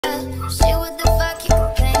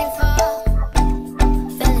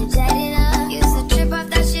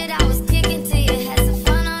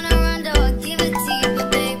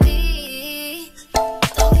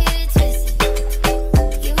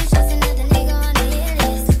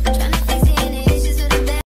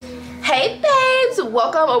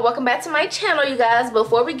welcome back to my channel, you guys.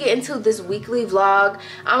 Before we get into this weekly vlog,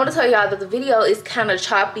 I want to tell y'all that the video is kind of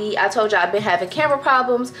choppy. I told y'all I've been having camera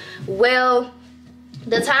problems. Well,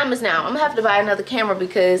 the time is now. I'm gonna have to buy another camera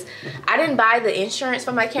because I didn't buy the insurance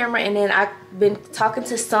for my camera, and then I've been talking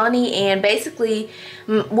to Sony, and basically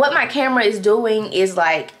what my camera is doing is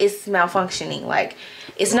like it's malfunctioning. Like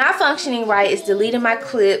it's not functioning right. It's deleting my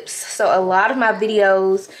clips, so a lot of my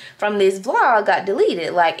videos from this vlog got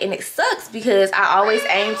deleted. Like, and it sucks because I always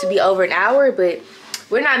aim to be over an hour, but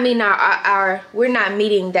we're not meeting we're not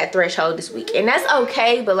meeting that threshold this week, and that's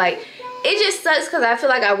okay. But like, it just sucks because I feel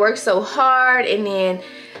like I work so hard and then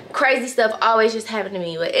crazy stuff always just happen to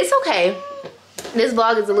me. But it's okay. This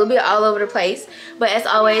vlog is a little bit all over the place. But as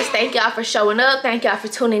always, thank y'all for showing up. Thank y'all for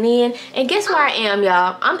tuning in. And guess where I am,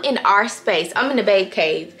 y'all? I'm in our space. I'm in the babe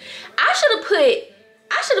cave. I should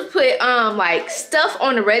have put like stuff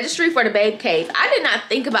on the registry for the babe cave. I did not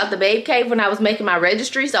think about the babe cave when I was making my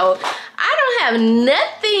registry. So I don't have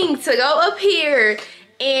nothing to go up here.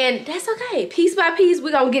 And that's okay. Piece by piece,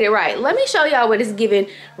 we're gonna get it right. Let me show y'all what it's giving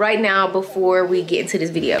right now before we get into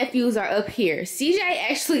this video. Nephews are up here. CJ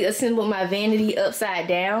actually assembled my vanity upside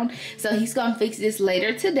down, so he's gonna fix this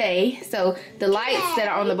later today. So the lights that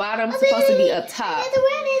are on the bottom are supposed to be up top.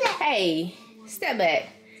 Hey, step back.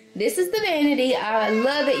 This is the vanity. I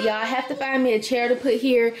love it, y'all. I have to find me a chair to put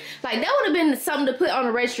here. Like, that would have been something to put on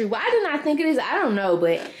the registry. Why didn't I think of this? I don't know,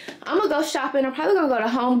 but I'm gonna go shopping. I'm probably gonna go to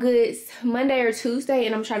Home Goods Monday or Tuesday,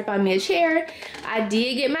 and I'm trying to find me a chair. I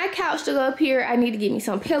did get my couch to go up here. I need to get me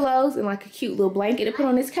some pillows and like a cute little blanket to put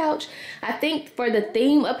on this couch. I think for the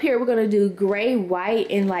theme up here, we're gonna do gray, white,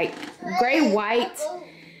 and like gray, white,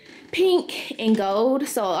 pink, and gold.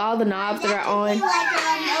 So all the knobs that are on,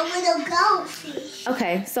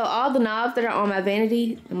 okay, so all the knobs that are on my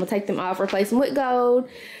vanity, I'm gonna take them off, replace them with gold.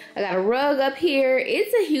 I got a rug up here.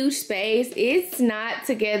 It's a huge space. It's not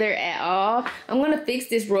together at all. I'm gonna fix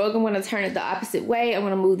this rug. I'm gonna turn it the opposite way. I'm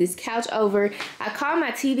gonna move this couch over. I called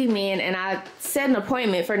my TV man and I set an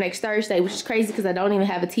appointment for next Thursday, which is crazy because I don't even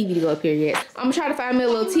have a TV to go up here yet. I'm gonna try to find me a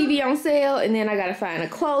little TV on sale, and then I gotta find a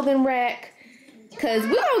clothing rack, because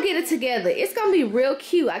we're gonna get it together. It's gonna be real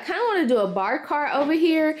cute. I kind of want to do a bar cart over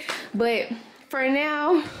here, but for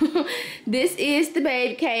now, this is the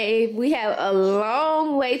babe cave. We have a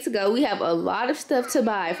long way to go. We have a lot of stuff to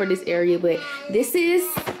buy for this area, but this is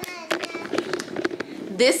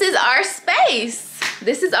our space.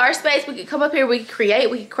 This is our space. We can come up here, we can create,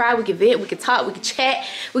 we can cry, we can vent, we can talk, we can chat,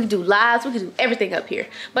 we can do lives, we can do everything up here.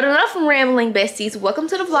 But enough from rambling, besties. Welcome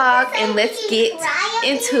to the vlog, and let's get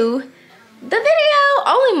into the video.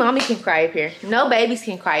 Only mommy can cry up here. No babies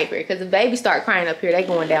can cry up here, because if babies start crying up here, they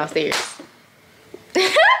going downstairs.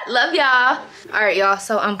 Love y'all. All right, y'all,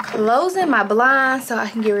 so I'm closing my blinds so I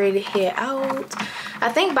can get ready to head out. I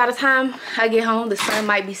think by the time I get home, the sun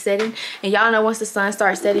might be setting, and y'all know once the sun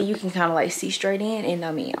starts setting, you can kind of like see straight in. And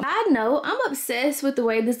I know I'm obsessed with the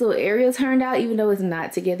way this little area turned out, even though it's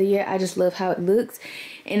not together yet. I just love how it looks.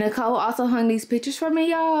 And Nicole also hung these pictures for me,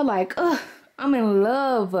 y'all. Like, I'm in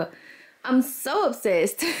love. I'm so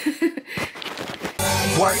obsessed.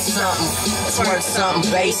 Work something, it's worth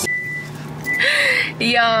something, basic.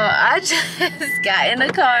 Y'all, I just got in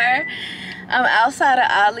the car. I'm outside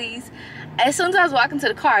of Ollie's. As soon as I was walking to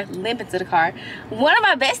the car, limping to the car, one of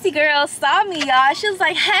my bestie girls saw me, y'all. She was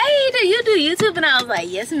like, hey, do you do YouTube? And I was like,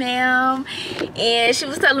 yes, ma'am. And she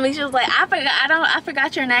was telling me, she was like, I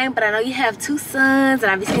forgot your name, but I know you have 2 sons,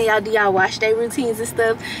 and I've been seeing y'all do y'all wash day routines and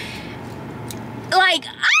stuff. Like,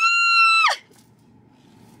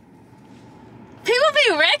 people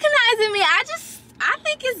be recognizing me. I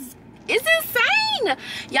think it's insane.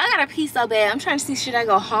 Y'all gotta pee so bad. I'm trying to see, should I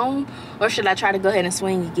go home or should I try to go ahead and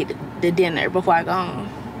swing and get the dinner before I go home?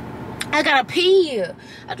 I gotta pee.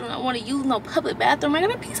 I do not want to use no public bathroom. I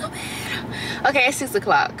gotta pee so bad. Okay, it's 6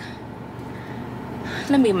 o'clock.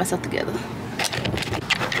 Let me get myself together.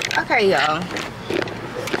 Okay, y'all,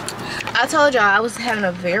 I told y'all I was having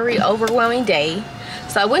a very overwhelming day.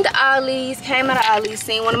 So I went to Ollie's, came out of Ollie's,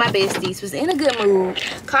 seen one of my besties, was in a good mood,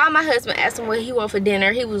 called my husband, asked him what he wanted for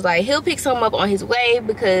dinner. He was like, he'll pick something up on his way,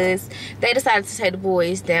 because they decided to take the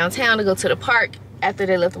boys downtown to go to the park after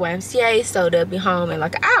they left the YMCA, so they'll be home in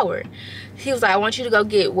like an hour. He was like, I want you to go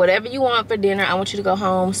get whatever you want for dinner. I want you to go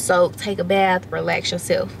home, soak, take a bath, relax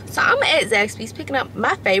yourself. So I'm at Zaxby's picking up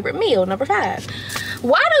my favorite meal, number 5.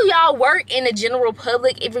 Why do y'all work in the general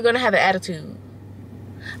public if you're gonna have an attitude?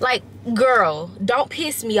 Like, girl, don't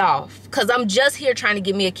piss me off, because I'm just here trying to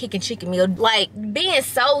get me a chicken meal. Like, being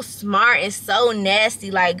so smart and so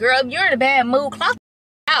nasty. Like, girl, if you're in a bad mood, clock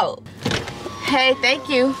out. Hey, thank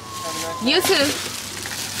you. You too.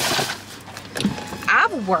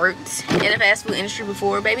 I've worked in the fast food industry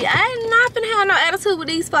before, baby. I ain't not gonna have no attitude with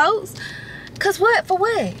these folks. Cause what? For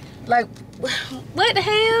what? Like, what the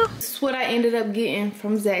hell? This is what I ended up getting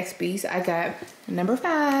from Zaxby's. I got number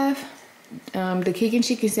 5, the kicking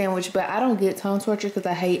chicken sandwich, but I don't get tongue torture because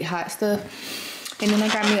I hate hot stuff. And then I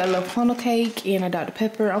got me a little funnel cake and a Dr.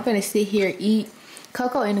 Pepper. I'm gonna sit here, eat.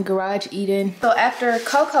 Coco in the garage eating. So after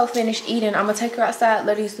Coco finished eating, I'm gonna take her outside,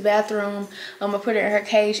 let her use the bathroom. I'm gonna put her in her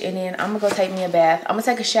cage, and then I'm gonna go take me a bath. I'm gonna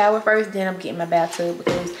take a shower first, then I'm getting my bathtub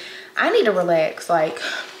because I need to relax. Like,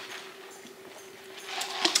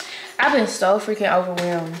 I've been so freaking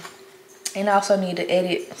overwhelmed, and I also need to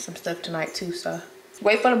edit some stuff tonight too. So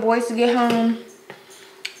wait for the boys to get home,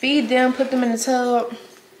 feed them, put them in the tub.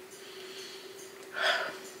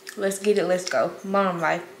 Let's get it, let's go. Mom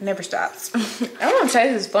life never stops. I want to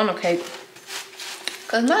taste this funnel cake.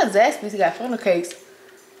 Cause my Zaxby's got funnel cakes.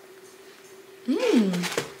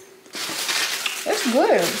 It's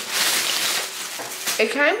good.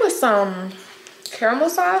 It came with some caramel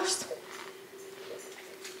sauce.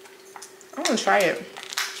 I want to try it.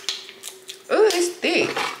 Ooh, it's thick.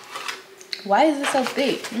 Why is it so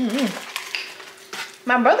thick?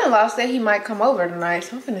 My brother-in-law said he might come over tonight,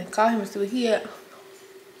 so I'm gonna call him and see what he at.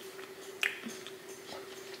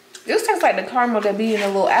 This tastes like the caramel that be in a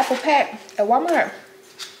little apple pack at Walmart.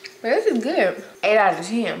 But this is good. 8 out of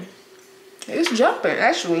 10. It's jumping,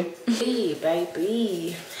 actually. Hey,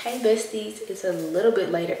 baby. Hey, besties. It's a little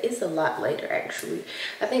bit later. It's a lot later, actually.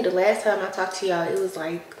 I think the last time I talked to y'all, it was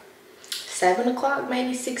like 7 o'clock,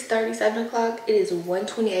 maybe 6:30, 7 o'clock. It is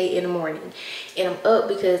 1:28 in the morning. And I'm up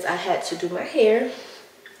because I had to do my hair.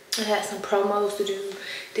 I had some promos to do.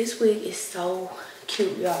 This wig is so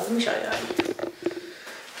cute, y'all. Let me show y'all.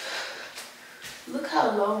 Look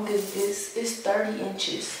how long this is. It's 30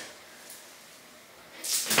 inches.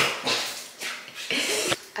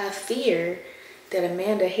 I fear that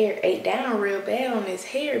Amanda hair ate down real bad on this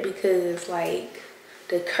hair because like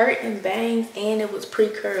the curtain bangs and it was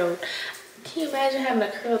pre-curled. Can you imagine having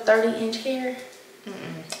a curled 30-inch hair?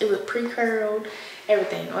 It was pre-curled,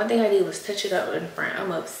 everything. The only thing I did was touch it up in front.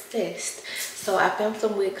 I'm obsessed. So I filmed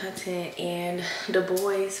some wig content and the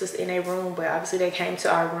boys was in a room, but obviously they came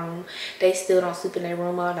to our room. They still don't sleep in their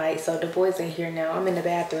room all night, so the boys ain't here now. I'm in the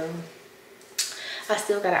bathroom. I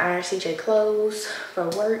still gotta iron CJ clothes for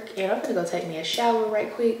work, and I'm gonna go take me a shower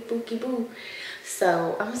right quick, bookie boo.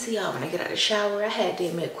 So I'm gonna see y'all when I get out of the shower. I had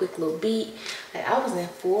to make a quick little beat. Like I was in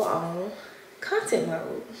full on content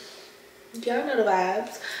mode. Y'all know the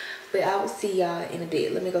vibes. But I will see y'all in a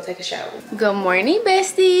bit. Let me go take a shower. Good morning,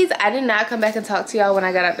 besties. I did not come back and talk to y'all when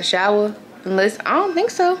I got out the shower. Unless, I don't think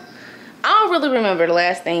so. I don't really remember the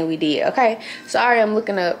last thing we did, okay? Sorry, I'm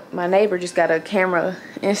looking up. My neighbor just got a camera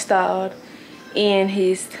installed in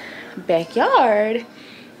his backyard.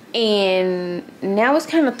 And now it's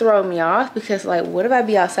kind of throwing me off because, like, what if I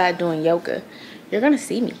be outside doing yoga? You're going to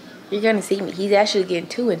see me. You're going to see me. He's actually getting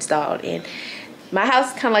 2 installed. And my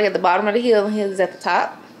house is kind of like at the bottom of the hill and his is at the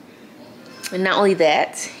top. And not only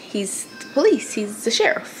that, he's the police. He's the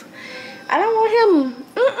sheriff. I don't want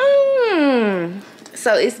him.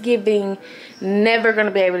 So it's giving never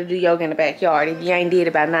gonna be able to do yoga in the backyard. If you ain't did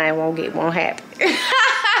it by 9, won't happen.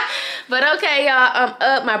 But okay, y'all, I'm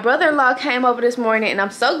up. My brother-in-law came over this morning, and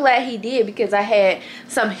I'm so glad he did because I had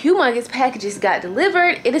some humongous packages got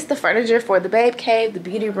delivered. It is the furniture for the babe cave, the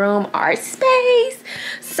beauty room, art space.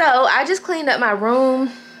 So I just cleaned up my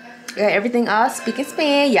room. Got everything all spick and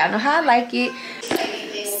span. Y'all know how I like it.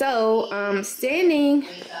 So I'm standing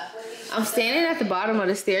at the bottom of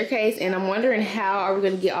the staircase, and I'm wondering how are we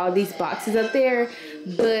gonna get all these boxes up there.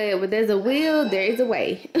 But where there's a will, there is a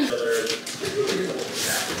way.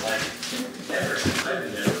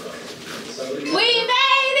 We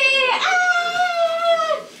made it!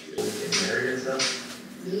 Ah!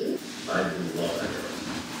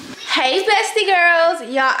 Hey, bestie girls.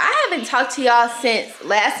 Y'all, I haven't talked to y'all since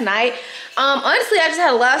last night. Honestly, I just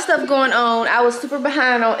had a lot of stuff going on. I was super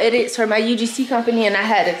behind on edits for my UGC company, and I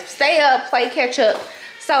had to stay up, play catch up.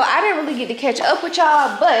 So I didn't really get to catch up with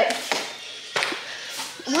y'all, but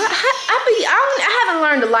I haven't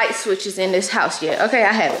learned the light switches in this house yet. Okay,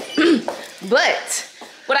 I haven't. But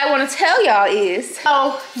what I want to tell y'all is,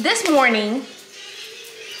 so this morning,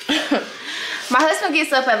 my husband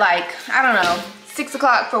gets up at like, I don't know, 6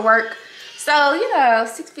 o'clock for work. So, you know,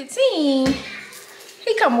 6:15,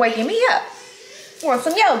 he come waking me up. Want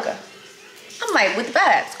some yoga. I'm like, with the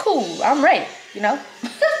vibes, cool, I'm ready, you know.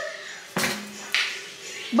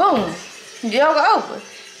 Boom, yoga over.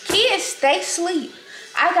 Kids stay asleep.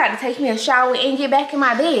 I got to take me a shower and get back in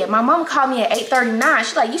my bed. My mom called me at 8:39.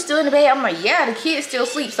 She's like, you still in the bed? I'm like, yeah, the kids still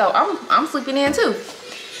sleep, so I'm sleeping in too.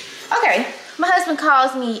 Okay, my husband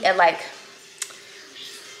calls me at like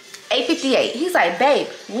 8:58. He's like, babe,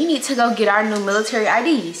 we need to go get our new military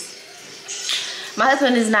IDs. My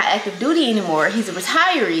husband is not active duty anymore. He's a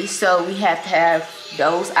retiree, so we have to have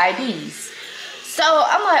those IDs. So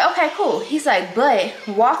I'm like, okay, cool. He's like, but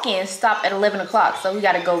walk-ins stop at 11 o'clock, so we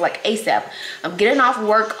gotta go like ASAP. I'm getting off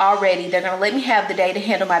work already. They're gonna let me have the day to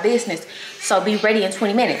handle my business, so be ready in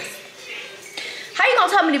 20 minutes. How you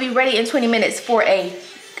gonna tell me to be ready in 20 minutes for a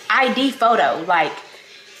ID photo? Like,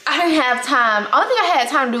 I didn't have time. Only thing I had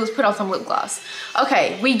time to do was put on some lip gloss.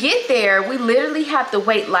 Okay, we get there. We literally have to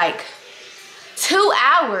wait like 2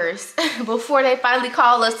 hours before they finally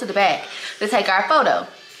call us to the back to take our photo.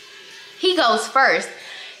 He goes first.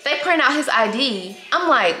 They print out his ID. I'm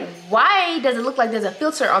like, why does it look like there's a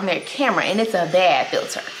filter on their camera? And it's a bad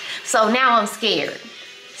filter. So now I'm scared.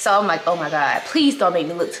 So I'm like, oh my God, please don't make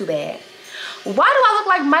me look too bad. Why do I look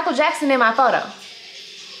like Michael Jackson in my photo?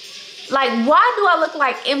 Like, why do I look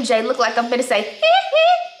like MJ? Look like I'm gonna say hee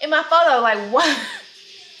hee in my photo? Like, what?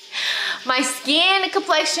 My skin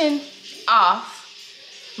complexion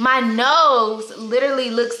off. My nose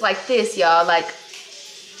literally looks like this, y'all. Like,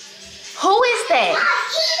 who is that?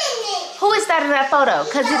 Who is that in that photo?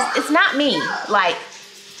 Because it's not me. Like,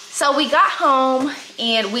 so we got home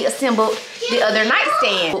and we assembled the other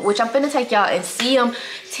nightstand, which I'm finna take y'all and see them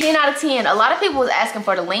 10 out of 10. A lot of people was asking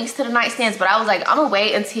for the links to the nightstands, but I was like, I'm gonna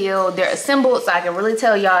wait until they're assembled so I can really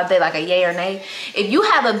tell y'all if they like a yay or nay. If you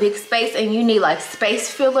have a big space and you need like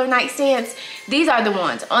space filler nightstands, these are the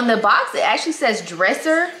ones. On the box, it actually says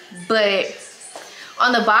dresser,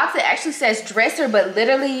 but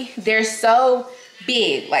literally they're so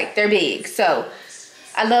big, like they're big. So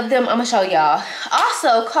I love them. I'm gonna show y'all.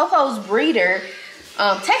 Also, Coco's breeder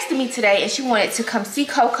texted me today and she wanted to come see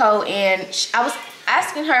Coco, and I was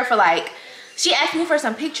asking her for like, she asked me for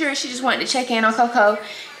some pictures. She just wanted to check in on Coco,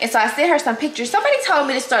 and so I sent her some pictures. Somebody told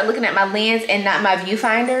me to start looking at my lens and not my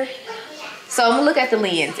viewfinder, so I'm gonna look at the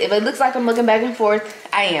lens. If it looks like I'm looking back and forth,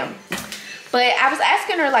 I am. But I was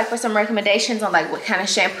asking her like for some recommendations on like what kind of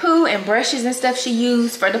shampoo and brushes and stuff she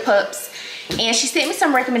used for the pups. And she sent me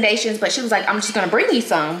some recommendations, but she was like, I'm just gonna bring you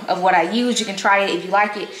some of what I use. You can try it. If you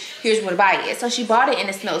like it, here's where to buy it. So she bought it and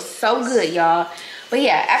it smells so good, y'all. But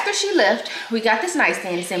yeah, after she left, we got this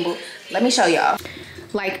nightstand assembled. Let me show y'all.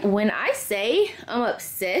 Like, when I say I'm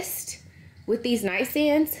obsessed with these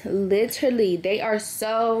nightstands, literally, they are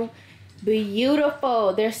so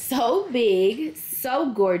beautiful. They're so big,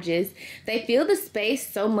 so gorgeous. They fill the space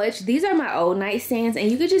so much. These are my old nightstands,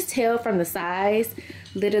 and you could just tell from the size.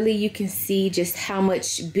 Literally, you can see just how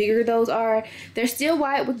much bigger those are. They're still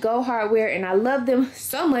white with gold hardware, and I love them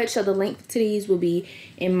so much. So the link to these will be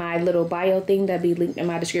in my little bio thing that'll be linked in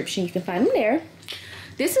my description. You can find them there.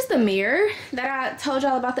 This is the mirror that I told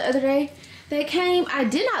y'all about the other day that came. I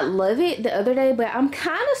did not love it the other day, but I'm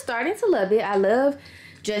kind of starting to love it. I love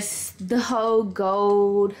just the whole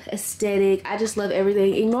gold aesthetic. I just love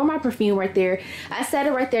everything. Ignore my perfume right there. I set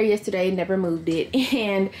it right there yesterday, never moved it.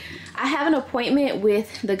 And I have an appointment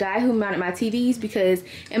with the guy who mounted my TVs, because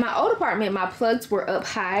in my old apartment, my plugs were up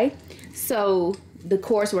high, so the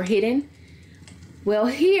cords were hidden. Well,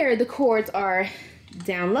 here the cords are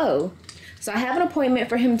down low. So I have an appointment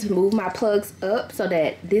for him to move my plugs up so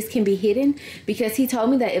that this can be hidden, because he told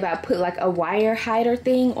me that if I put like a wire hider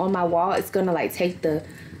thing on my wall, it's gonna like take the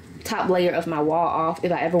top layer of my wall off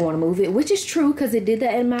if I ever want to move it, which is true because it did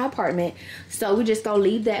that in my apartment. So we're just gonna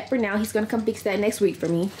leave that for now. He's gonna come fix that next week for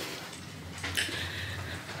me.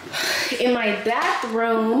 In my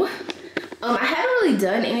bathroom, I haven't really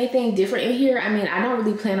done anything different in here. I mean, I don't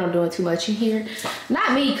really plan on doing too much in here.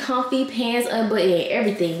 Not me, comfy, pants unbuttoned,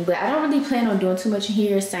 everything. But I don't really plan on doing too much in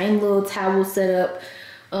here. Same little towel setup.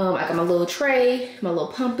 I got my little tray, my little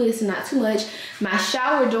pumps, not too much. My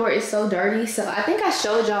shower door is so dirty. So I think I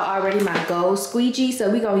showed y'all already my gold squeegee. So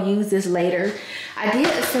we're going to use this later. I did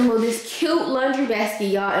assemble this cute laundry basket,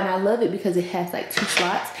 y'all. And I love it because it has like 2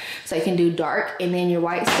 slots. So you can do dark and then your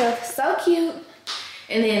white stuff. So cute.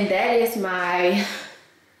 And then that is my,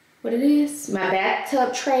 what it is? My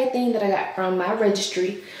bathtub tray thing that I got from my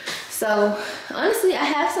registry. So honestly, I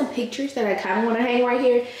have some pictures that I kind of want to hang right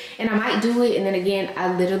here, and I might do it, and then again,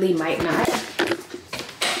 I literally might not.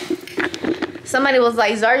 Somebody was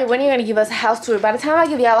like, Zarya, when are you going to give us a house tour? By the time I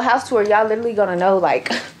give y'all a house tour, y'all literally going to know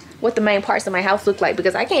like what the main parts of my house look like,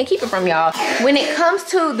 because I can't keep it from y'all. When it comes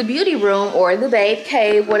to the beauty room or the babe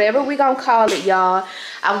cave, whatever we gonna call it, y'all,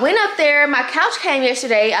 I went up there. My couch came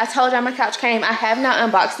yesterday. I told y'all my couch came. I have not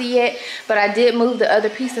unboxed it yet, but I did move the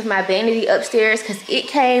other piece of my vanity upstairs because it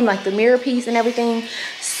came, like the mirror piece and everything.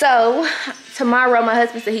 So tomorrow my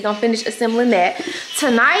husband said he gonna finish assembling that.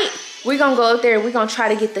 Tonight we're gonna go up there, we're gonna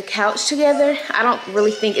try to get the couch together. I don't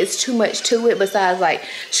really think it's too much to it besides like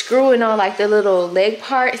screwing on like the little leg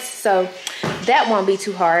parts, so that won't be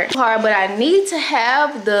too hard. But I need to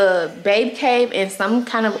have the babe cave in some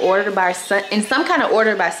kind of order by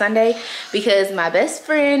Sunday, because my best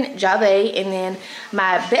friend Jave, and then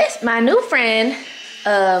my new friend,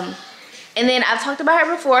 and then I've talked about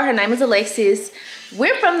her before, her name is Alexis.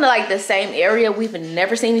 We're from the same area. We've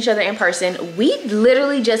never seen each other in person. We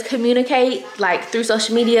literally just communicate like through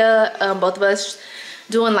social media, both of us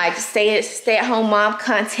doing like stay-at-home mom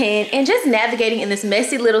content and just navigating in this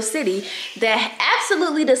messy little city that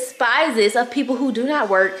absolutely despises of people who do not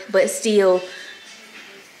work but still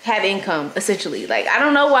have income, essentially. Like, I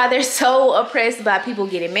don't know why they're so oppressed by people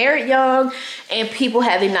getting married young and people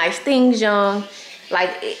having nice things young.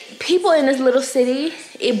 Like, people in this little city,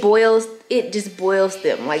 it just boils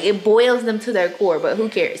them. Like, it boils them to their core, but who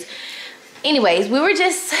cares? Anyways, we were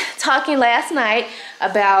just talking last night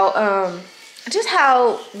about just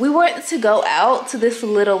how we wanted to go out to this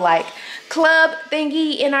little like club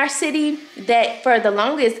thingy in our city that for the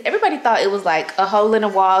longest, everybody thought it was like a hole in a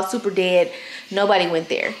wall, super dead. Nobody went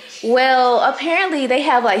there. Well, apparently they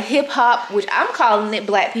have like hip hop, which I'm calling it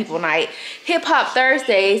Black People Night, hip hop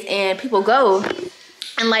Thursdays, and people go.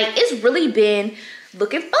 And like, it's really been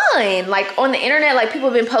looking fun. Like on the internet, like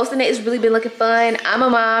people have been posting it. It's really been looking fun. I'm a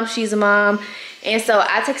mom, she's a mom. And so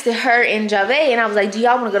I texted her and Jave and I was like, do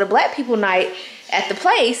y'all want to go to Black People Night at the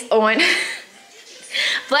place on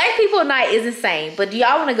Black People Night is insane, but do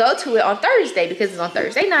y'all want to go to it on Thursday because it's on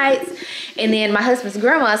Thursday nights? And then my husband's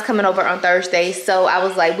grandma is coming over on Thursday, so I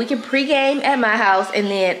was like, we can pregame at my house, and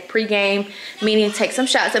then pregame meaning take some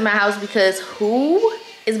shots at my house, because who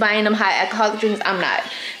is buying them high alcoholic drinks? I'm not.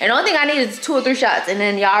 And the only thing I need is 2 or 3 shots, and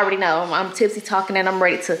then y'all already know I'm tipsy talking and I'm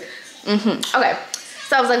ready to okay.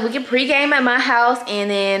 So I was like, we can pregame at my house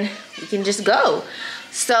and then we can just go.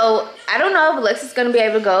 So I don't know if Alexa's gonna be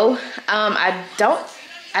able to go.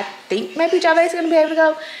 I think maybe Jave's gonna be able to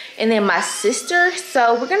go, and then my sister.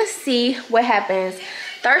 So we're gonna see what happens.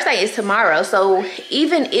 Thursday is tomorrow, so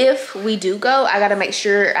even if we do go, I gotta make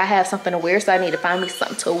sure I have something to wear, so I need to find me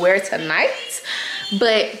something to wear tonight.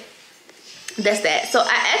 But that's that. So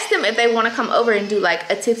I asked them if they want to come over and do like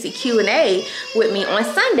a tipsy Q&A with me on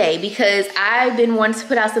Sunday, because I've been wanting to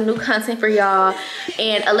put out some new content for y'all.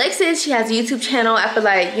 And Alexis, she has a YouTube channel. I feel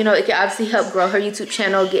like, you know, it can obviously help grow her YouTube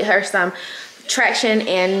channel, get her some traction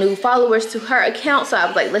and new followers to her account. So I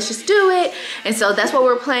was like, let's just do it. And so that's what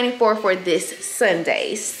we're planning for this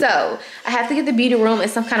Sunday. So I have to get the beauty room in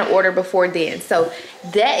some kind of order before then. So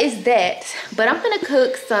that is that. But I'm gonna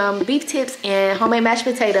cook some beef tips and homemade mashed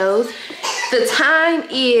potatoes. The time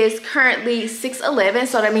is currently 6:11,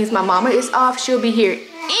 so that means my mama is off. She'll be here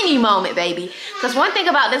any moment, baby. Because one thing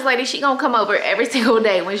about this lady, she gonna come over every single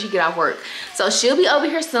day when she get off work. So she'll be over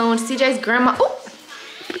here soon. CJ's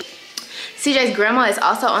grandma is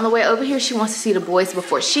also on the way over here. She wants to see the boys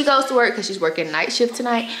before she goes to work because she's working night shift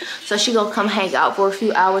tonight. So she gonna come hang out for a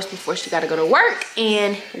few hours before she gotta go to work.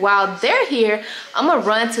 And while they're here, I'm gonna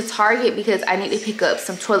run to Target because I need to pick up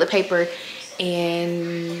some toilet paper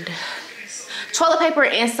and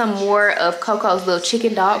some more of Coco's little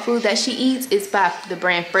chicken dog food that she eats. It's by the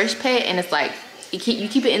brand Fresh Pet, and it's like, you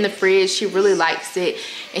keep it in the fridge. She really likes it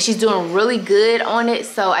and she's doing really good on it,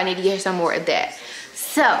 so I need to get her some more of that.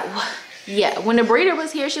 So yeah, when the breeder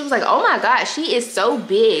was here, she was like, oh my god, she is so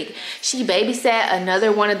big. She babysat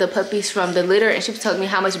another one of the puppies from the litter, and she was telling me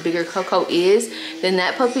how much bigger Coco is than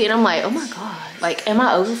that puppy. And I'm like, oh my god, like, am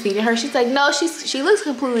I overfeeding her? She's like, no, she looks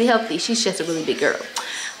completely healthy. She's just a really big girl.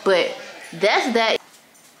 But that's that.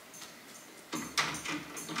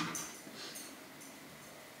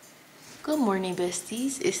 Good morning,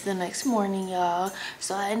 besties. It's the next morning, y'all.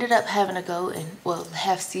 So I ended up having to go and, well,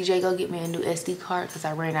 have CJ go get me a new SD card because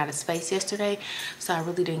I ran out of space yesterday. So I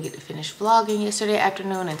really didn't get to finish vlogging yesterday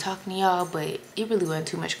afternoon and talking to y'all, but it really wasn't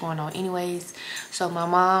too much going on anyways. So my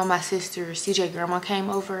mom, my sister, CJ grandma came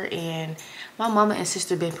over, and my mama and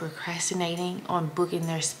sister been procrastinating on booking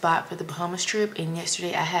their spot for the Bahamas trip. And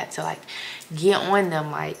yesterday I had to like get on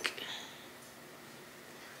them like,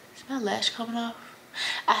 is my lash coming off?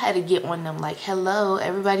 I had to get on them like, hello,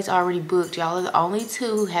 everybody's already booked. Y'all are the only 2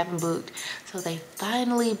 who haven't booked. So they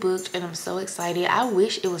finally booked, and I'm so excited. I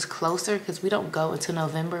wish it was closer because we don't go until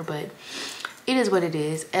November, but it is what it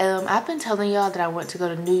is. I've been telling y'all that I want to go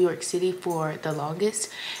to New York City for the longest.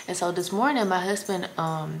 And so this morning my husband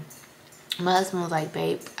was like,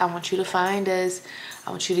 babe, I want you to find us. I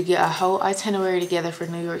want you to get a whole itinerary together for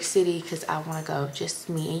New York City because I want to go, just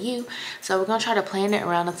me and you. So we're going to try to plan it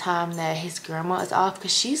around the time that his grandma is off,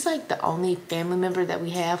 because she's like the only family member that we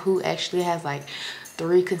have who actually has like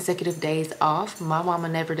 3 consecutive days off. My mama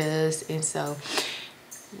never does, and so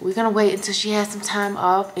we're gonna wait until she has some time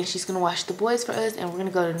off, and she's gonna watch the boys for us, and we're gonna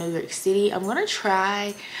go to New York City. I want to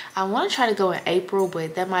try to go in April,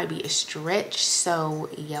 but that might be a stretch. So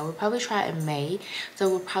yeah, we'll probably try it in May. So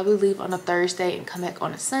we'll probably leave on a Thursday and come back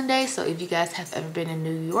on a Sunday. So if you guys have ever been in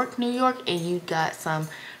New York, and you got some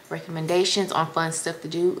recommendations on fun stuff to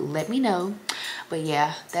do, let me know. But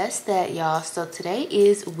yeah, that's that, y'all. So today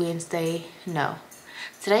is Wednesday. No,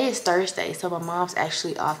 today is Thursday, so my mom's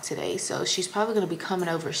actually off today, so she's probably going to be coming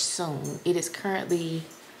over soon. It is currently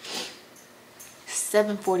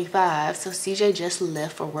 7:45, so CJ just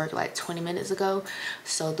left for work like 20 minutes ago.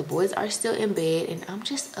 So the boys are still in bed, and I'm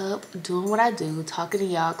just up doing what I do, talking to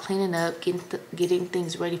y'all, cleaning up, getting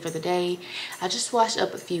things ready for the day. I just washed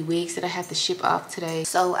up a few wigs that I have to ship off today.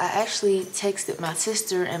 So I actually texted my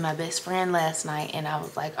sister and my best friend last night, and I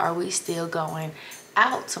was like, are we still going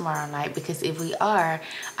out tomorrow night? Because if we are,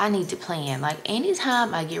 I need to plan. Like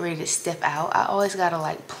anytime I get ready to step out, I always gotta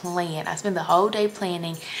like plan. I spend the whole day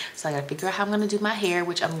planning, so I gotta figure out how I'm gonna do my hair,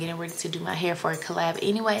 which I'm getting ready to do my hair for a collab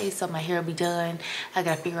anyway, so my hair will be done. I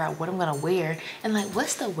gotta figure out what I'm gonna wear, and like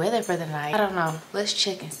what's the weather for the night. I don't know, let's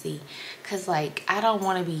check and see, because like I don't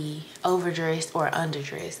want to be overdressed or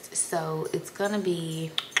underdressed, so it's gonna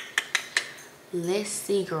be, let's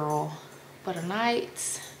see, girl. For the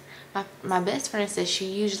night, my best friend says she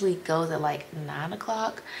usually goes at like 9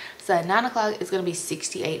 o'clock. So at 9 o'clock, it's going to be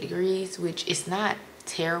 68 degrees, which is not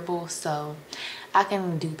terrible. So I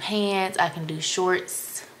can do pants, I can do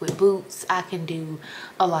shorts with boots, I can do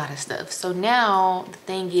a lot of stuff. So now the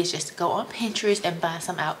thing is just to go on Pinterest and find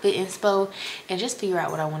some outfit inspo and just figure out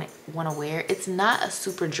what I want to wear. It's not a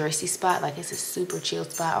super dressy spot, like it's a super chill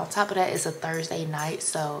spot. On top of that, it's a Thursday night,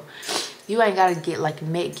 so you ain't gotta get like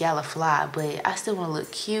Met Gala fly, but I still want to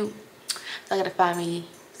look cute. So I gotta find me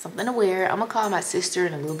something to wear. I'm gonna call my sister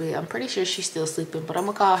in a little bit. I'm pretty sure she's still sleeping, but I'm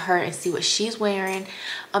gonna call her and see what she's wearing.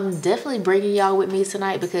 I'm definitely bringing y'all with me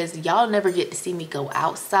tonight because y'all never get to see me go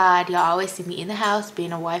outside. Y'all always see me in the house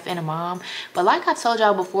being a wife and a mom. But like I told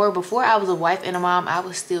y'all before I was a wife and a mom, I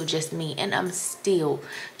was still just me, and I'm still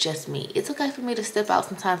just me. It's okay for me to step out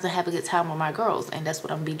sometimes and have a good time with my girls, and that's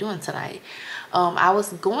what I'm gonna be doing tonight. I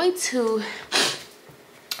was going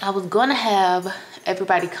to have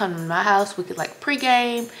everybody come to my house. We could like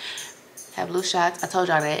pregame, have little shots. I told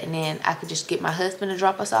y'all that, and then I could just get my husband to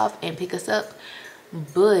drop us off and pick us up.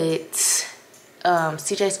 But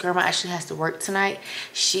CJ's grandma actually has to work tonight.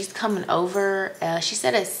 She's coming over. She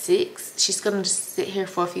said at 6. She's gonna just sit here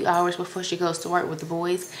for a few hours before she goes to work with the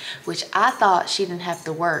boys, which I thought she didn't have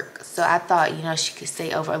to work. So I thought, you know, she could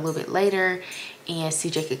stay over a little bit later and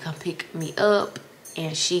CJ could come pick me up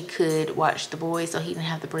and she could watch the boys, so he didn't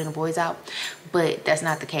have to bring the boys out. But that's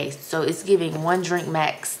not the case. So it's giving 1 drink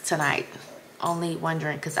max tonight. Only 1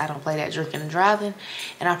 drink, because I don't play that drinking and driving,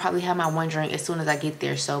 and I'll probably have my 1 drink as soon as I get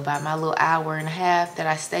there. So by my little hour and a half that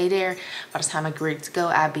I stay there, by the time I get ready to go,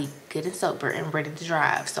 I'll be good and sober and ready to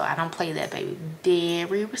drive. So I don't play that, baby.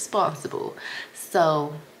 Very responsible.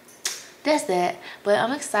 So that's that. But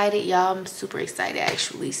I'm excited, y'all. I'm super excited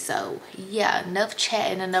actually. So yeah, enough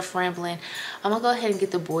chatting, enough rambling. I'm gonna go ahead and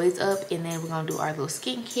get the boys up, and then we're gonna do our little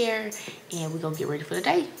skincare and we're gonna get ready for the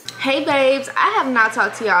day. Hey babes, I have not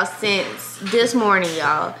talked to y'all since this morning,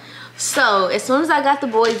 y'all. So as soon as I got the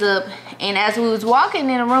boys up, and as we was walking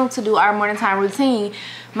in the room to do our morning time routine,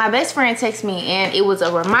 my best friend texted me, and it was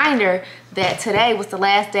a reminder that today was the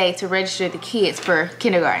last day to register the kids for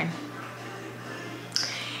kindergarten.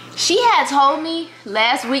 She had told me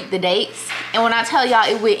last week the dates, and when I tell y'all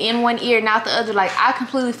it went in one ear, not the other, like I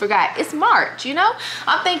completely forgot. It's March, you know?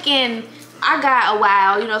 I'm thinking I got a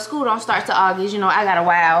while, you know, school don't start till August, you know, I got a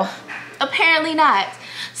while. Apparently not.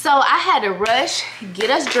 So I had to rush,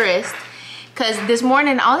 get us dressed, because this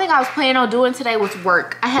morning the only thing I was planning on doing today was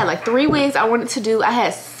work. I had like 3 wigs I wanted to do. I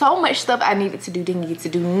had so much stuff I needed to do, didn't get to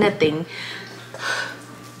do nothing.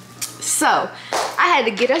 So I had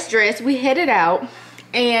to get us dressed. We headed out.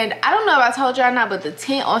 And I don't know if I told y'all or not, but the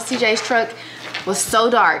tint on CJ's truck was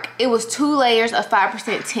so dark. It was 2 layers of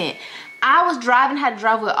 5% tint. I was driving, had to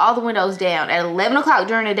drive with all the windows down. At 11 o'clock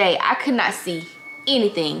during the day, I could not see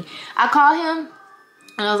anything. I called him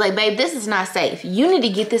and I was like, babe, this is not safe. You need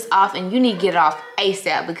to get this off, and you need to get it off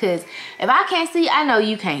ASAP, because if I can't see, I know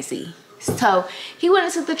you can't see. So he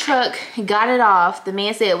went into the truck, got it off. The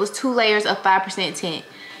man said it was 2 layers of 5% tint.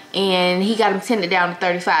 And he got them tinted down to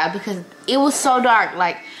 35 because it was so dark.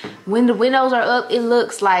 Like when the windows are up, it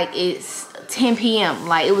looks like it's 10 p.m.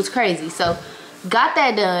 Like it was crazy. So got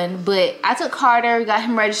that done. But I took Carter, got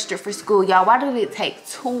him registered for school. Y'all, why did it take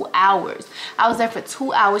 2 hours? I was there for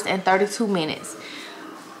 2 hours and 32 minutes.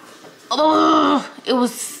 oh, it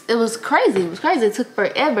was crazy. It was crazy. It took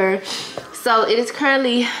forever. So it is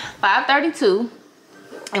currently 5:32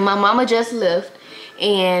 and my mama just left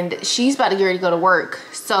and she's about to get ready to go to work.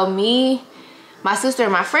 So me, my sister,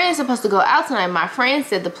 and my friend supposed to go out tonight. My friend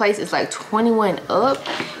said the place is like 21 up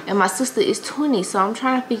and my sister is 20. So I'm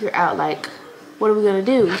trying to figure out like what are we gonna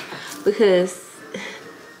do, because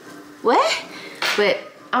what? But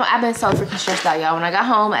I've been so freaking stressed out, y'all. When I got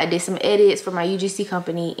home, I did some edits for my UGC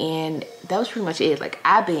company and that was pretty much it. Like,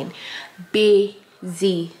 I've been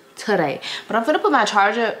busy today. But I'm gonna put my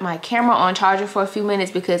camera on charger for a few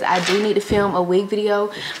minutes because I do need to film a wig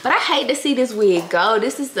video. But I hate to see this wig go.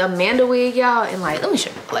 This is the Amanda wig, y'all. And like, let me show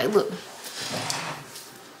you. Like, look.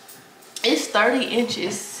 It's 30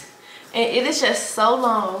 inches. And it is just so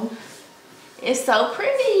long. It's so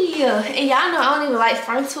pretty. And y'all know I don't even like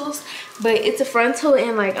frontals, but it's a frontal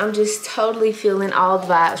and like I'm just totally feeling all the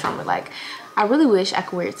vibes from it. Like, I really wish I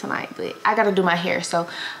could wear it tonight, but I gotta do my hair. So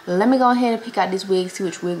let me go ahead and pick out this wig, see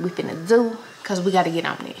which wig we finna do, cause we gotta get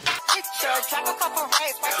on it.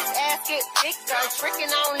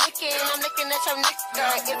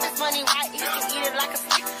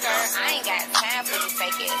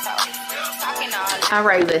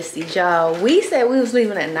 Alright, let's see, y'all. We said we was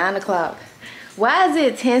leaving at 9 o'clock. Why is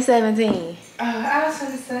it 10:17? I was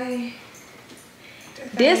gonna say.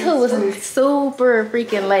 This who was super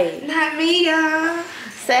freaking late. Not me, y'all.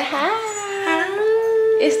 Say hi.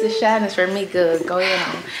 It's the shyness for me, good. Go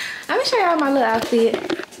ahead on. Let me show y'all my little outfit.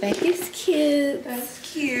 Like, it's cute. That's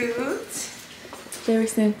cute. Very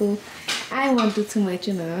simple. I didn't want to do too much,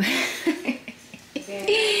 you know.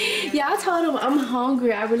 Yeah, I told him I'm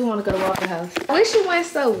hungry. I really want to go to Waffle House. I wish it wasn't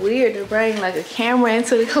so weird to bring like a camera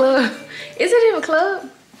into the club. Is it even a club?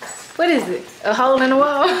 What is it? A hole in the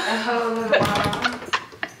wall? A hole in the wall.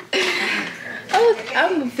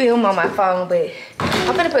 I'm gonna film on my phone, but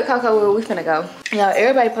I'm finna put Coco where we finna go. Y'all,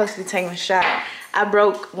 everybody supposed to be taking a shot. I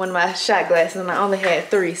broke one of my shot glasses and I only had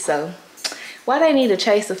 3, so why they need a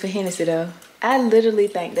chaser for Hennessy though? I literally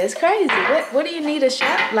think that's crazy. What do you need a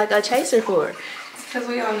shot, like a chaser for? Cause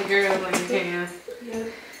we on the girls like you can. Yeah.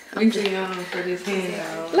 I'm just young for this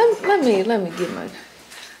hand. Let me get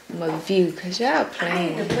my view, cause y'all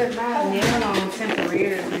playing. I need to put my nail on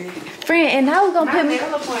temporarily. Friend, and I was gonna put my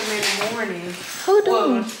nail appointment in the morning. Who do?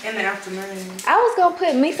 Well, in the afternoon. I was gonna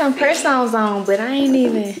put me some press-ons on, but I ain't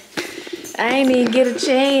even get a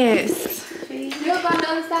chance. You was on the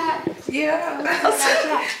other side? Yeah.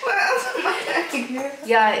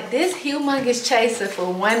 Y'all, this humongous chaser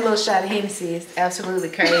for one little shot of Hennessy is absolutely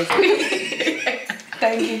crazy.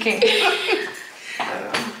 Thank you, King.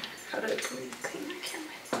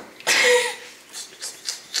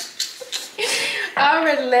 I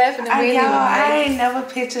already laughing at me. I ain't never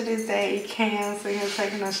pictured this day Cam sitting here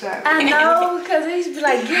taking a shot. I know, because he used to be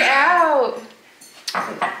like, get out.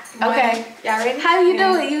 Okay. Y'all ready? How you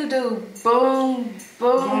do it? You do boom,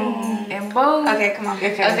 boom, and boom. Okay, come on.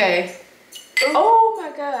 Okay. Oh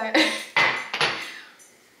my God.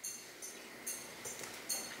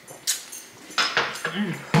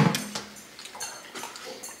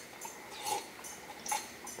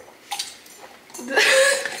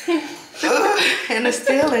 And it's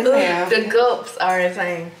still in there. The gulps are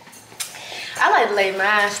insane. I like to let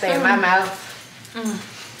mine stay in my mouth.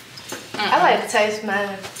 I like to taste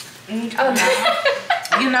mine. Oh no.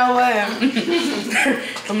 You know what?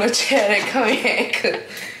 I'm gonna try that cognac.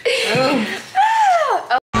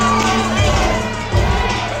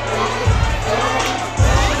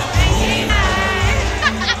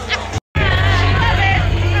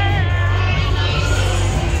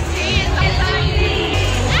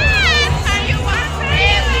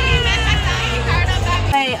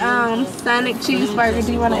 Sonic cheeseburger.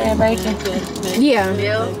 Do you want to add bacon? Yeah.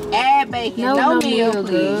 Add bacon. No milk.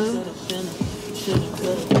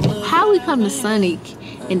 How we come to Sonic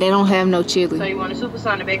and they don't have no chili? So you want a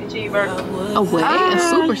supersonic bacon cheeseburger? Oh wait, a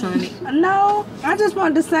supersonic. No, I just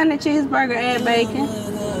want the Sonic cheeseburger. Add bacon.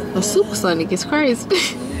 A supersonic is crazy.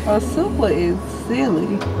 A super is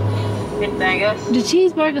silly. Anything else? The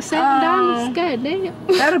cheeseburger $7. God damn.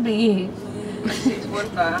 That'll be it.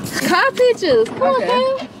 $6.45. Car pictures. Come on,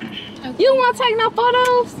 Cam. You don't want to take no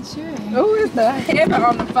photos? Sure. Who is the header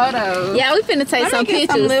on the photos? Yeah, we finna take some pictures.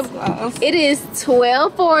 Some lip gloss. It is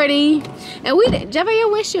 12:40, and we Java your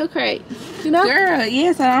windshield crack. You know, girl.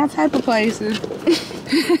 Yes, in all type of places.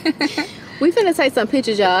 We finna take some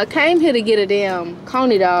pictures, y'all. I came here to get a damn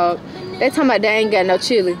coney dog. They talking about they ain't got no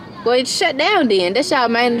chili. Boy, shut down then. That's y'all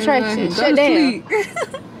main attraction. Shut down.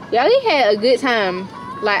 Y'all, we had a good time.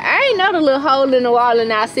 Like, I ain't know the little hole in the wall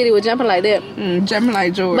in our city was jumping like that. Jumping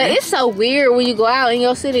like Jordan. But it's so weird when you go out in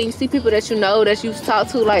your city and you see people that you know that you talk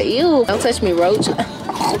to, like, ew. Don't touch me, roach.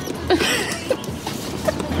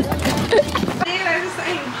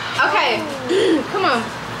 Okay, come on.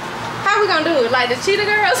 How we gonna do it? Like the Cheetah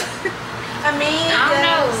Girls? I mean, I don't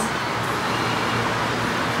know.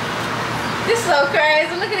 This is so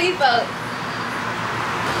crazy. Look at these folks.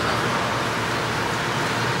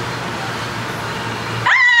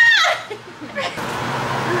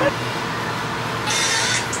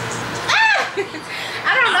 I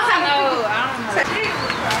don't know.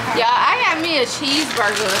 Y'all, I got me a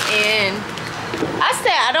cheeseburger and I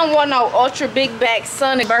said I don't want no ultra big back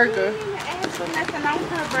Sonic burger.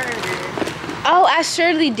 Oh, I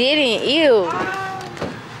surely didn't. Ew.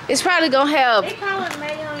 It's probably gonna have. They call it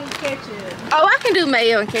mayo and ketchup. Oh, I can do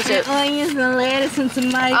mayo and ketchup. And onions and lettuce and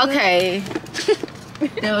tomato. Okay.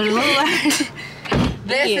 That would look like.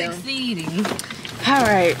 That's Yeah. exceeding. All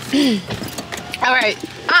right. All right.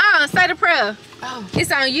 Say the prayer. Oh.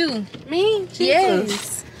 It's on you. Me?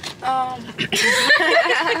 Yes.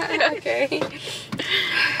 Okay.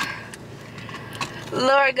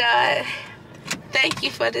 Lord God, thank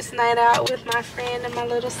you for this night out with my friend and my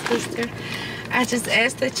little sister. I just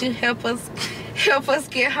ask that you help us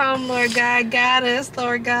get home, Lord God. Guide us,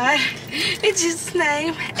 Lord God. In Jesus'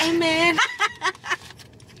 name, amen.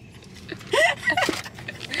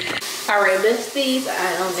 All right, besties.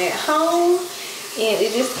 I'm at home, and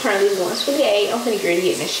it is currently 1:28. I'm finna get ready to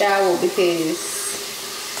get in the shower because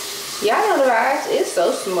y'all know the vibes. It's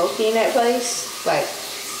so smoky in that place. Like,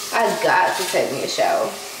 I got to take me a shower.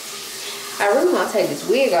 I really want to take this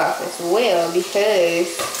wig off as well because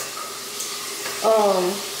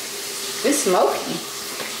it's smoky.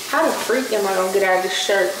 How the freak am I gonna get out of this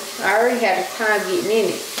shirt? I already had a time getting in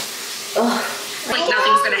it. Ugh. Like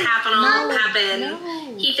nothing's gonna happen, all happen.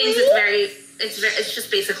 He thinks it's just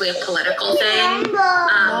basically a political thing.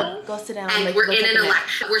 Go sit down. And we're in an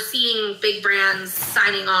election. We're seeing big brands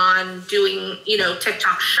signing on, doing, you know,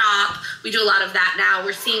 TikTok shop. We do a lot of that now.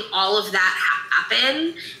 We're seeing all of that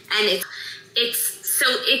happen, and it's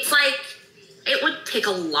like it would take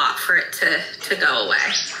a lot for it to go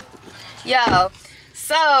away. Yo,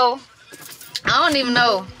 so I don't even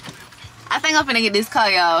know. I think I'm finna get this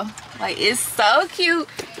car, y'all. Like, it's so cute.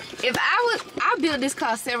 If I built this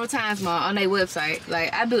car several times more on their website.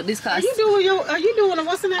 Like, I built this car. Are you doing a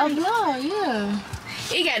what's the name? A vlog, yeah.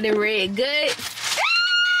 It got the red gut.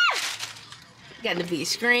 Got the big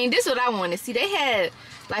screen. This is what I want to see. They had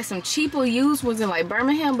like some cheaper used ones in like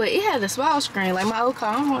Birmingham, but it had a small screen like my old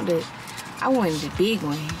car. I wanted the big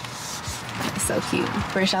one. It's so cute.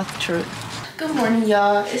 Fresh out the truck. Good morning,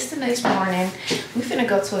 y'all. It's the next morning. We finna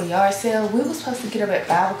go to a yard sale. We was supposed to get up at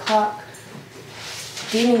 5 o'clock.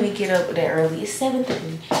 Didn't even get up that early. It's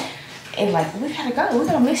 7:30. And like, we gotta go. We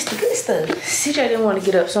gonna miss the good stuff. CJ didn't want to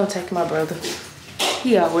get up, so I'm taking my brother.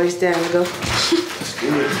 He always down to go.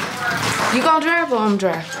 You gonna drive or I'm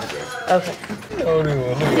drive? Okay.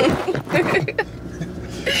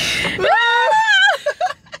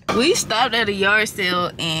 We stopped at a yard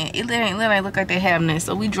sale and it didn't look like they having it,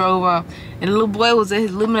 so we drove off. And the little boy was at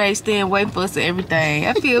his lemonade stand waiting for us and everything.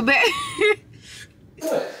 I feel bad.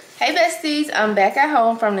 Hey besties, I'm back at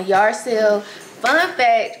home from the yard sale. Fun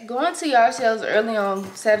fact, going to yard sales early on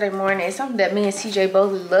Saturday morning is something that me and CJ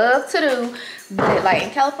both love to do. But like in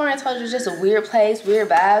California, I told you, it's just a weird place, weird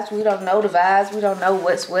vibes. We don't know the vibes, we don't know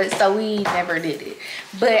what's what, so we never did it.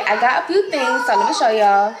 But I got a few things, so let me show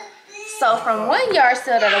y'all. So from one yard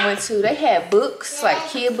sale that I went to, they had books, like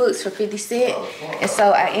kid books for 50 cents. And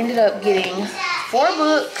so I ended up getting 4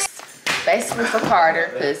 books. Basically for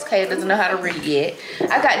Carter, because Kay doesn't know how to read yet.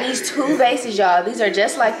 I got these 2 vases, y'all. These are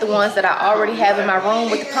just like the ones that I already have in my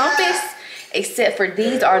room with the pumps, except for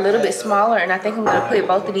these are a little bit smaller, and I think I'm gonna put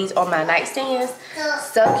both of these on my nightstands.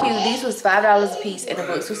 So cute. These was $5 a piece, and the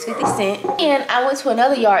books was 50 cents. And I went to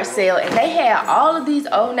another yard sale, and they had all of these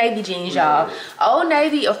Old Navy jeans, y'all. Old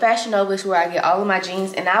Navy or Fashion Nova is where I get all of my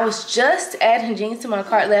jeans, and I was just adding jeans to my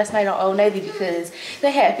cart last night on Old Navy because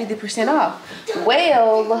they had 50% off.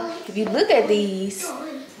 Well, if you look at these,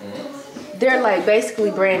 they're like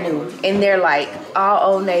basically brand new, and they're like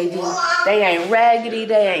all Old Navy. They ain't raggedy,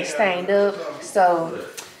 they ain't stained up. So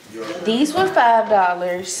these were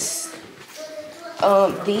 $5.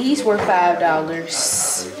 These were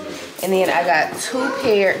 $5, and then I got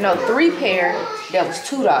 3 pair that was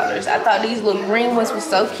 $2. I thought these little green ones were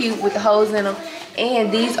so cute with the holes in them.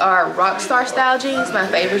 And these are Rockstar style jeans, my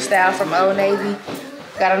favorite style from Old Navy.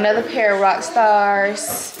 Got another pair of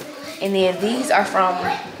Rockstars. And then these are from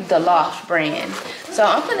the Loft brand. So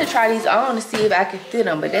I'm gonna try these on to see if I can fit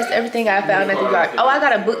them, but that's everything I found at the yard. Oh, I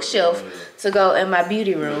got a bookshelf to go in my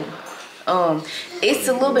beauty room. It's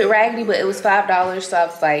a little bit raggedy, but it was $5, so I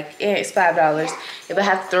was like, yeah, it's $5. If I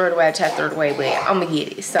have to throw it away, I try to throw it away, but I'm gonna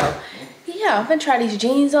get it. So yeah, I'm gonna try these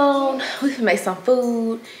jeans on. We can make some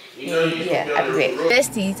food. And yeah, I'll be back.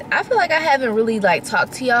 Besties, I feel like I haven't really like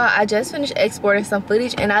talked to y'all. I just finished exporting some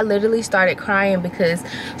footage and I literally started crying because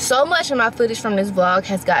so much of my footage from this vlog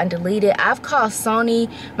has gotten deleted. I've called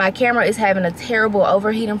Sony. My camera is having a terrible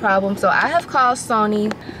overheating problem, so I have called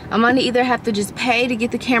Sony. I'm gonna either have to just pay to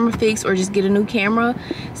get the camera fixed or just get a new camera.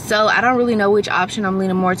 So I don't really know which option I'm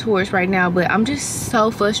leaning more towards right now, but I'm just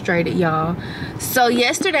so frustrated, y'all. So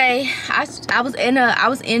yesterday I was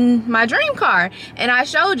in my dream car and I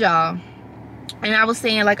showed y'all. And I was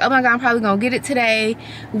saying like, oh my God, I'm probably gonna get it today.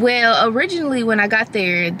 Well, originally when I got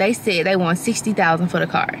there, they said they want $60,000 for the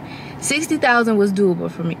car. $60,000 was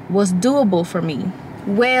doable for me.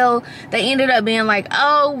 Well, they ended up being like,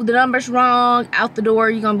 oh, the number's wrong. Out the door,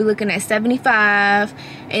 you're gonna be looking at 75.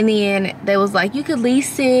 And then they was like, you could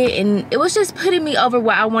lease it. And it was just putting me over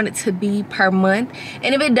where I want it to be per month.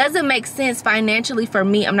 And if it doesn't make sense financially for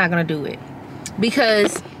me, I'm not gonna do it.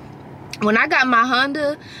 Because when I got my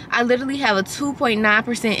Honda, I literally have a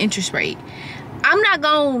 2.9% interest rate. I'm not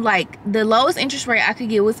gonna, like, the lowest interest rate I could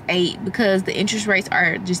get was 8 because the interest rates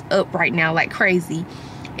are just up right now like crazy.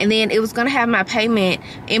 And then it was gonna have my payment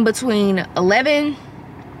in between $1,100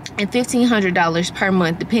 and $1,500 per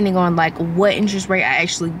month, depending on like what interest rate I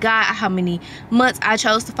actually got, how many months I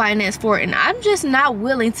chose to finance for. And I'm just not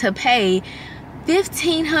willing to pay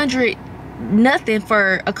 $1,500 nothing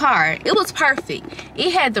for a car. It was perfect.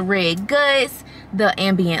 It had the red guts, the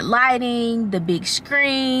ambient lighting, the big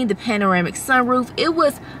screen, the panoramic sunroof. It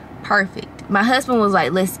was perfect. My husband was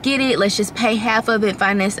like, let's get it, let's just pay half of it,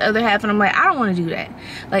 finance the other half. And I'm like, I don't want to do that.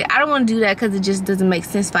 Like, I don't want to do that because it just doesn't make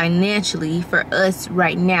sense financially for us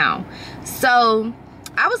right now. So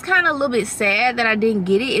I was kind of a little bit sad that I didn't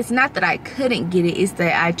get it. It's not that I couldn't get it, it's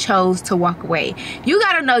that I chose to walk away. You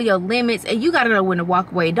gotta know your limits and you gotta know when to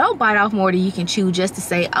walk away. Don't bite off more than you can chew just to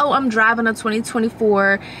say, oh, I'm driving a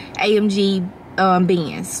 2024 AMG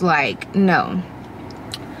Benz. Like, no,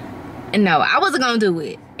 I wasn't gonna do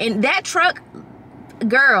it. And that truck,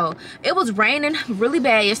 girl, it was raining really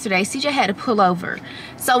bad yesterday. CJ had to pull over.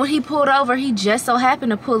 So when he pulled over, he just so happened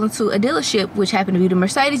to pull into a dealership, which happened to be the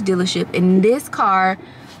Mercedes dealership. And this car,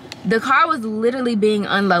 the car was literally being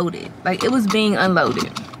unloaded. Like, it was being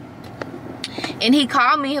unloaded. And he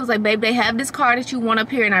called me. He was like, babe, they have this car that you want up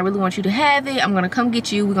here and I really want you to have it. I'm gonna come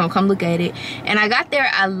get you. We're gonna come look at it. And I got there,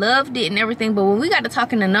 I loved it and everything, but when we got to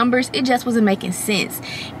talking the numbers, it just wasn't making sense.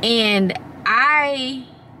 And I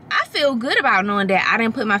feel good about knowing that I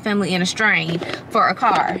didn't put my family in a strain for a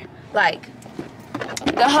car. Like,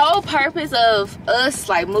 the whole purpose of us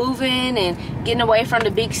like moving and getting away from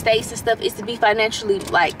the big states and stuff is to be financially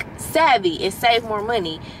like savvy and save more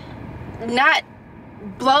money, not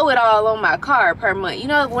blow it all on my car per month. You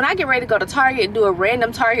know, when I get ready to go to Target and do a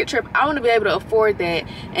random Target trip, I want to be able to afford that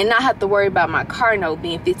and not have to worry about my car note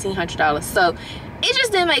being $1,500. So it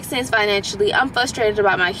just didn't make sense financially. I'm frustrated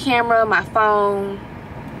about my camera, my phone.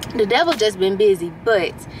 The devil just been busy,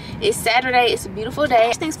 but it's Saturday. It's a beautiful day.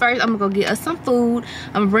 First things first, I'm gonna go get us some food.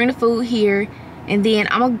 I'm gonna bring the food here, and then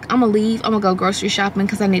I'm gonna leave. I'm gonna go grocery shopping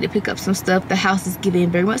because I need to pick up some stuff. The house is getting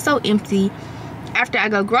very much so empty. After I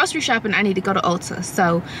go grocery shopping, I need to go to Ulta.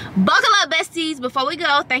 So buckle up, besties. Before we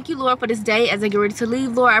go, thank you, Lord, for this day. As I get ready to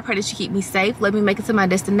leave, Lord, I pray that you keep me safe. Let me make it to my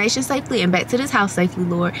destination safely and back to this house safely,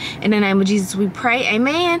 Lord. In the name of Jesus, we pray.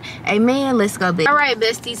 Amen. Amen. Let's go, besties. All right,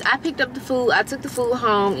 besties. I picked up the food. I took the food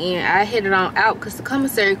home and I headed on out because the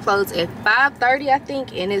commissary closed at 5:30, I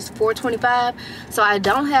think, and it's 4:25. So I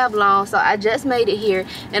don't have long. So I just made it here.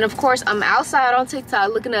 And of course, I'm outside on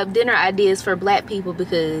TikTok looking up dinner ideas for black people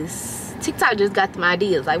because TikTok just got them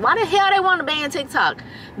ideas. Like, why the hell they want to ban TikTok?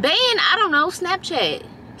 Ban, I don't know, Snapchat.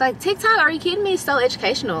 Like, TikTok, are you kidding me? It's so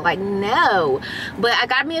educational. Like, no. But I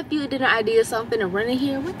got me a few dinner ideas, so I'm finna run in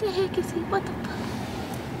here. What the heck is he? What the fuck?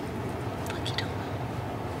 What you doing?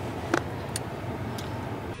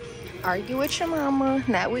 Argue with your mama,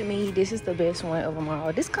 not with me. This is the best one of them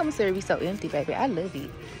all. This commissary be so empty, baby. I love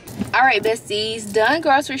it. All right, besties, done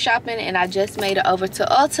grocery shopping and I just made it over to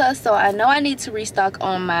Ulta. So I know I need to restock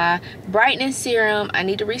on my brightening serum. I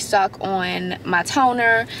need to restock on my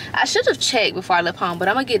toner. I should have checked before I left home, but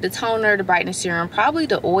I'm gonna get the toner, the brightening serum, probably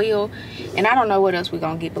the oil, and I don't know what else we're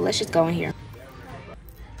gonna get, but let's just go in here.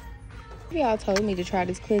 Y'all told me to try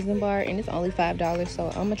this cleansing bar and it's only $5, so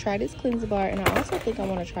I'm gonna try this cleansing bar. And I also think I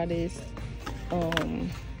want to try this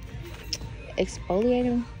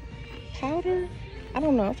exfoliating powder. I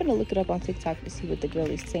don't know. I'm finna look it up on TikTok to see what the girl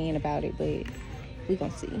is saying about it, but we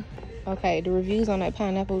gonna see. Okay, the reviews on that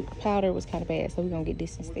pineapple powder was kind of bad, so we're gonna get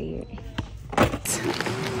this instead.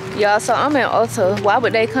 Y'all, so I'm in Ulta. Why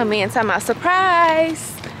would they come in talking about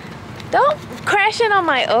surprise? Don't crash in on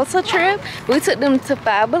my Ulta trip. We took them to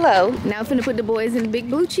Five Below. Now I'm finna put the boys in the big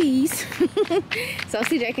blue cheese so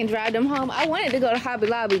CJ can drive them home. I wanted to go to Hobby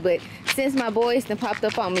Lobby, but since my boys done popped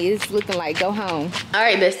up on me, it's looking like go home. All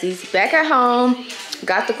right, besties, back at home.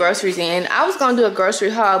 Got the groceries in. I was gonna do a grocery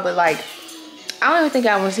haul, but like, I don't even think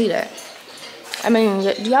I want to see that. I mean,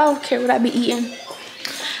 do y'all care what I be eating?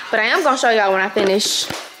 But I am gonna show y'all when I finish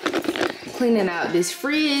cleaning out this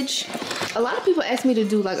fridge. A lot of people ask me to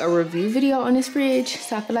do like a review video on this fridge,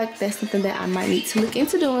 so I feel like that's something that I might need to look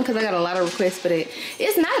into doing because I got a lot of requests for that.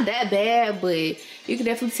 It's not that bad, but you can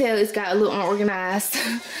definitely tell it's got a little unorganized.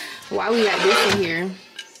 Why we got this in here?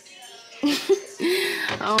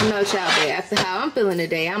 I don't know, child, but after how I'm feeling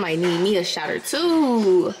today, I might need me a shot or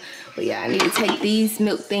two. But yeah, I need to take these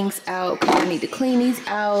milk things out because I need to clean these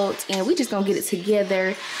out, and we just gonna get it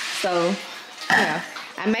together. So yeah,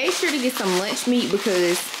 I made sure to get some lunch meat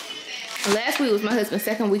because last week was my husband's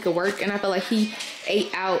second week of work, and I felt like he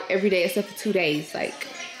ate out every day except for 2 days. Like,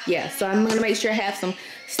 yeah, so I'm gonna make sure I have some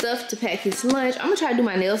stuff to pack his lunch. I'm gonna try to do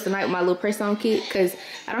my nails tonight with my little press-on kit because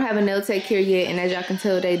I don't have a nail tech here yet, and as y'all can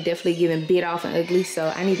tell, they definitely getting bit off and ugly,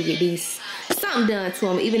 so I need to get these something done to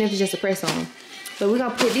them, even if it's just a press-on. But we're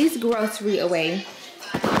gonna put these grocery away.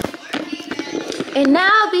 And now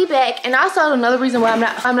I'll be back. And also another reason why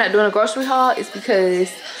I'm not doing a grocery haul is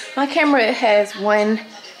because my camera has one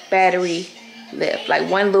battery left, like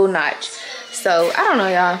one little notch. So I don't know,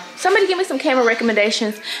 y'all. Somebody give me some camera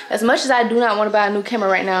recommendations. As much as I do not want to buy a new camera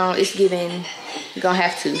right now, it's giving you're gonna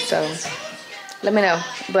have to. So let me know.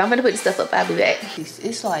 But I'm gonna put this stuff up. I'll be back.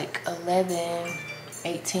 It's like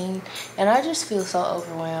 11:18 and I just feel so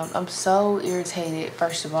overwhelmed. I'm so irritated.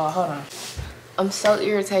 First of all, hold on. I'm so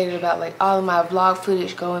irritated about like all of my vlog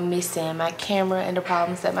footage going missing, my camera and the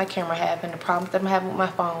problems that my camera have and the problems that I'm having with my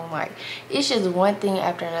phone. Like, it's just one thing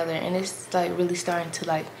after another, and it's like really starting to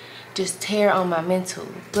like just tear on my mental.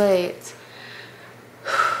 But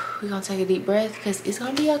we're gonna take a deep breath because it's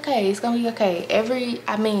gonna be okay. It's gonna be okay. I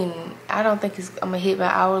don't think I'm gonna hit my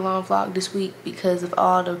hour-long vlog this week because of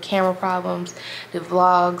all the camera problems, the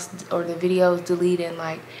vlogs or the videos deleting.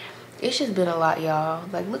 Like, it's just been a lot, y'all.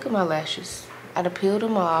 Like, look at my lashes. I done peeled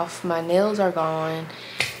them off. My nails are gone.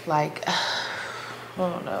 Like, I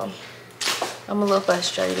don't know. I'm a little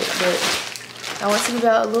frustrated, but I want to give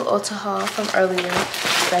y'all a little Ulta haul from earlier.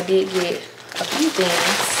 But I did get a few things.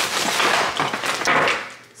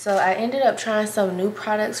 So I ended up trying some new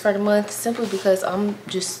products for the month simply because I'm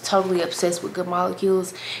just totally obsessed with Good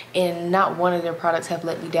Molecules, and not one of their products have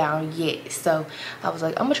let me down yet. So I was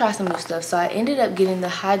like, I'm gonna try some new stuff. So I ended up getting the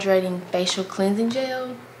hydrating facial cleansing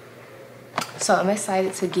gel. So I'm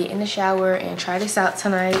excited to get in the shower and try this out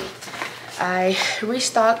tonight. I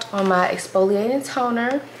restocked on my exfoliating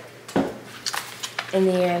toner. And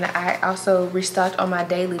then I also restocked on my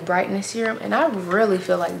daily brightening serum. And I really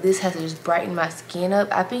feel like this has just brightened my skin up.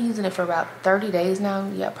 I've been using it for about 30 days now.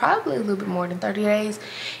 Yeah, probably a little bit more than 30 days.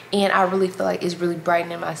 And I really feel like it's really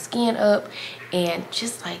brightening my skin up and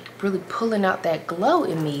just like really pulling out that glow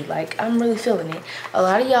in me. Like, I'm really feeling it. A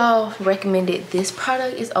lot of y'all recommended this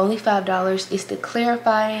product. It's only $5. It's the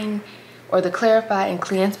Clarify and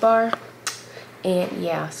Cleanse Bar. And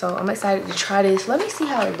yeah, so I'm excited to try this. Let me see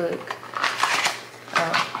how it looks.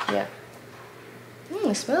 Yeah.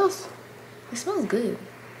 It smells good.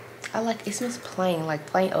 I like it. It smells plain, like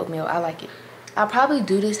plain oatmeal. I like it. I'll probably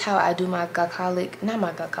do this how I do my like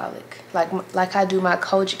I do my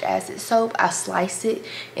kojic acid soap. I slice it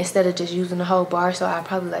instead of just using the whole bar. So I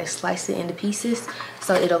probably like slice it into pieces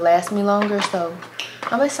so it'll last me longer. So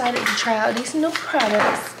I'm excited to try out these new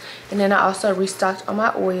products. And then I also restocked on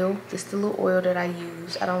my oil. This is the little oil that I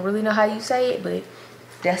use. I don't really know how you say it, but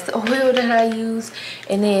that's the oil that I use.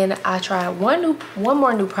 And then I tried one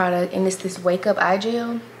more new product, and it's this Wake Up Eye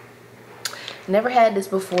Gel. Never had this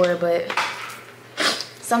before, but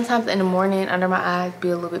sometimes in the morning under my eyes be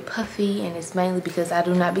a little bit puffy, and it's mainly because I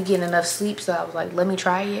do not be getting enough sleep. So I was like, let me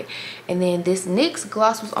try it. And then this NYX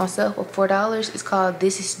gloss was on sale for $4. It's called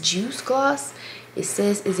This Is Juice Gloss. It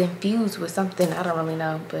says it's infused with something, I don't really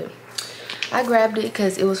know, but I grabbed it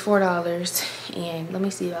because it was $4. And let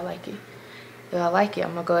me see if I like it. If I like it,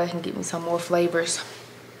 I'm gonna go ahead and get me some more flavors.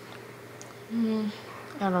 I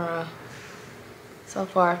don't know. So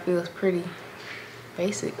far, it feels pretty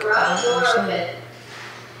basic. I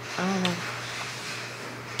don't know.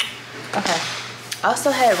 Okay. I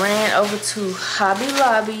also had ran over to Hobby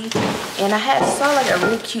Lobby, and I saw like a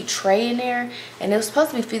really cute tray in there, and it was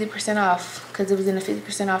supposed to be 50% off because it was in the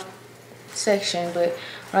 50% off section. But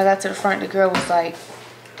when I got to the front, the girl was like,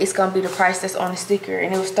 it's gonna be the price that's on the sticker,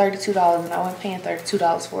 and it was $32, and I wasn't paying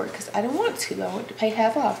 $32 for it because I didn't want to. I wanted to pay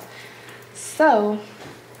half off. So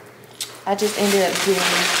I just ended up getting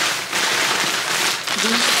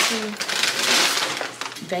these two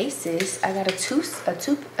vases. I got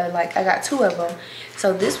I got two of them.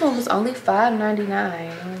 So this one was only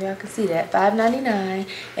 $5.99. Maybe y'all can see that, $5.99.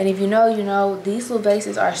 And if you know, you know, these little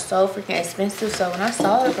vases are so freaking expensive. So when I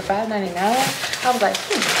saw it for $5.99, I was like,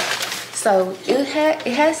 So it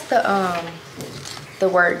has the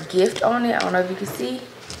word gift on it. I don't know if you can see,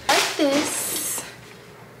 like this,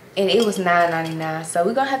 and it was $9.99. So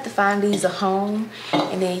we're gonna have to find these a home,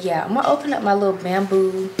 and then yeah, I'm gonna open up my little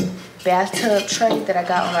bamboo bathtub tray that I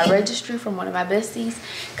got on my registry from one of my besties,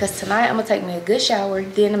 because tonight I'm gonna take me a good shower,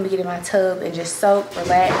 then I'm gonna get in my tub and just soak,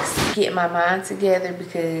 relax, get my mind together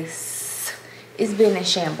because it's been in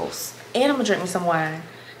shambles. And I'm gonna drink me some wine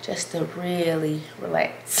just to really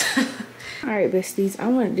relax. All right, besties, I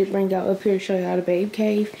wanted to bring y'all up here to show y'all the babe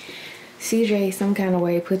cave. CJ some kind of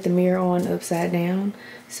way put the mirror on upside down,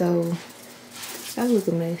 so that was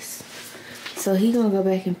a mess. So he gonna go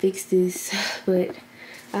back and fix this, but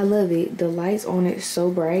I love it. The lights on it so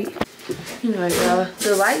bright. You know, y'all,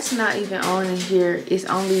 the light's not even on in here. It's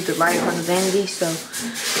only the light on the vanity. So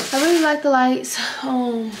I really like the lights.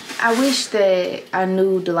 I wish that I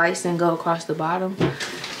knew the lights didn't go across the bottom.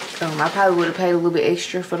 I probably would have paid a little bit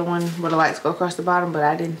extra for the one where the lights go across the bottom, but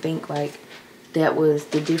I didn't think like that was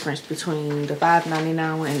the difference between the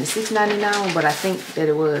 $5.99 one and the $6.99 one, but I think that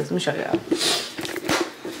it was. Let me show y'all.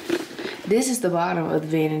 This is the bottom of the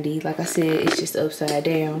vanity. Like I said, it's just upside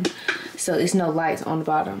down, so it's no lights on the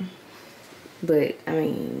bottom. But I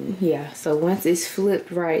mean, yeah, so once it's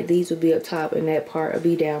flipped right, these will be up top and that part will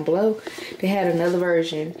be down below. They had another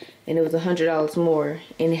version and it was $100 more,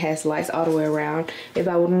 and it has lights all the way around. If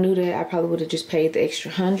I would have knew that, I probably would have just paid the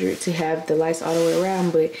extra $100 to have the lights all the way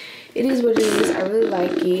around. But it is what it is. I really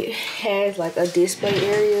like it. It has like a display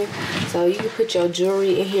area, so you can put your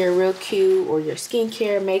jewelry in here real cute, or your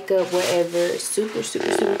skincare, makeup, whatever. It's super,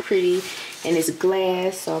 super, super pretty. And it's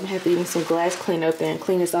glass, so I'm gonna have to get some glass cleaner up there and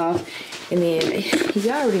clean this off. And then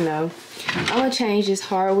y'all already know, I'm gonna change this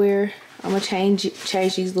hardware. I'm gonna change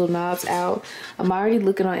these little knobs out. I'm already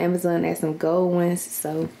looking on Amazon at some gold ones.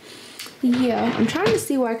 So yeah, I'm trying to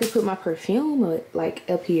see where I can put my perfume like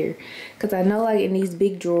up here, because I know like in these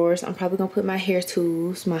big drawers I'm probably gonna put my hair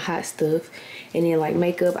tools, my hot stuff, and then like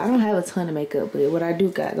makeup. I don't have a ton of makeup, but what I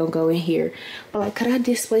do got gonna go in here. But like, could I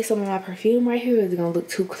display some of my perfume right here, or is it gonna look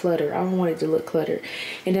too cluttered? I don't want it to look cluttered.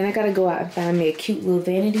 And then I gotta go out and find me a cute little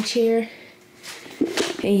vanity chair.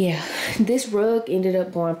 And yeah, this rug ended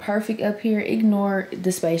up going perfect up here. Ignore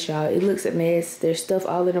the space, y'all. It looks a mess. There's stuff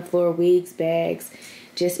all in the floor, wigs, bags.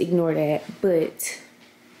 Just ignore that. But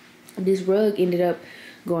this rug ended up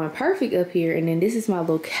going perfect up here. And then this is my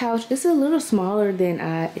little couch. It's a little smaller than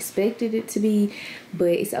I expected it to be, but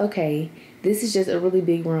it's okay. This is just a really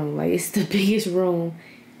big room. Like, it's the biggest room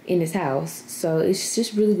in this house, so it's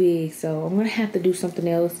just really big. So I'm gonna have to do something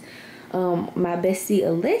else. My bestie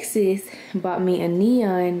Alexis bought me a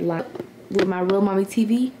neon light with my Real Mommy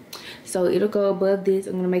TV, so it'll go above this.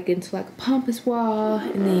 I'm gonna make it into like a pompous wall,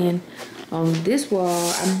 and then on this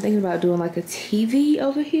wall I'm thinking about doing like a TV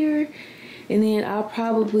over here. And then I'll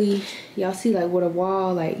probably, y'all see like where the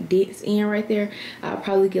wall like dents in right there, I'll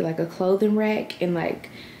probably get like a clothing rack and like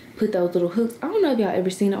put those little hooks. I don't know if y'all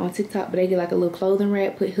ever seen it on TikTok, but they get like a little clothing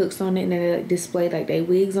rack, put hooks on it, and then they like display like they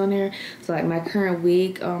wigs on there. So like my current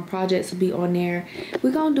wig projects will be on there.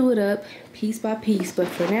 We're gonna do it up piece by piece, but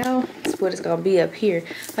for now, it's what it's gonna be up here.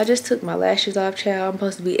 I just took my lashes off, child. I'm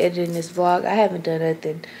supposed to be editing this vlog. I haven't done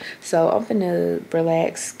nothing, so I'm gonna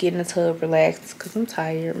relax, get in the tub, relax, because I'm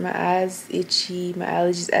tired. My eyes itchy, my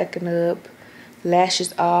allergies acting up,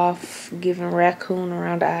 lashes off, giving raccoon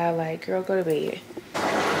around the eye. Like, girl, go to bed.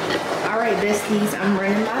 Alright, besties, I'm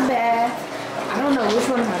running my bath. I don't know which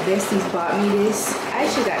one of my besties bought me this. I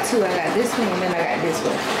actually got two. I got this one and then I got this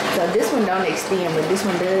one. So this one don't extend, but this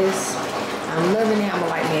one does. I'm loving it. I'm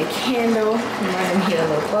gonna light me a candle. I'm running me a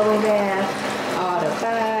little bubble bath. All the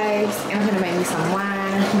vibes. And I'm gonna make me some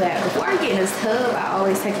wine. But before I get in this tub, I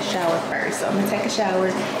always take a shower first. So I'm gonna take a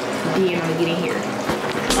shower, then I'm gonna get in here.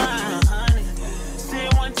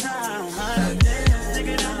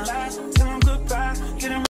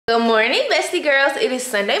 Good morning, bestie girls. It is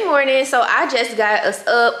Sunday morning, so I just got us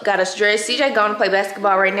up, got us dressed. CJ going to play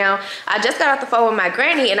basketball right now. I just got off the phone with my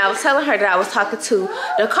granny, and I was telling her that I was talking to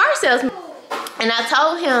the car salesman. And I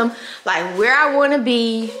told him like where I want to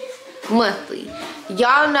be monthly.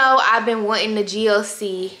 Y'all know I've been wanting the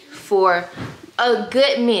GLC for a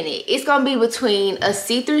good minute. It's gonna be between a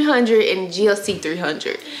C300 and GLC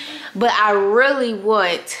 300, but I really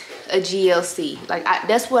want a GLC. Like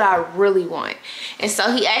that's what I really want. And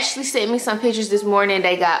so he actually sent me some pictures this morning.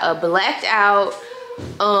 They got a blacked out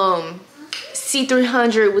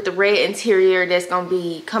C300 with the red interior that's gonna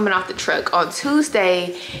be coming off the truck on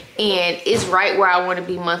Tuesday, and it's right where I want to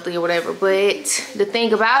be monthly or whatever. But the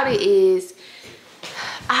thing about it is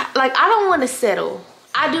I don't want to settle.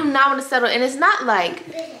 I do not want to settle. And it's not like,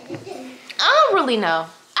 I don't really know.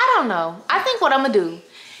 I don't know. I think what I'm gonna do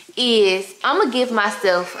is I'm gonna give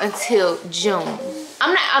myself until June.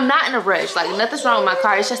 I'm not in a rush. Like nothing's wrong with my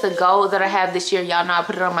car. It's just a goal that I have this year. Y'all know I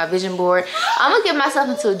put it on my vision board. I'm gonna give myself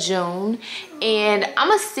until June, and I'm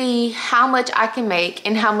gonna see how much I can make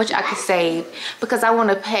and how much I can save, because I want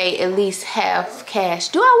to pay at least half cash.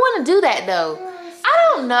 Do I want to do that though?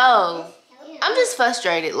 I don't know. I'm just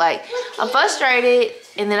frustrated. Like I'm frustrated,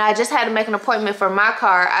 and then I just had to make an appointment for my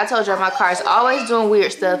car. I told y'all my car is always doing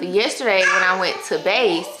weird stuff. Yesterday when I went to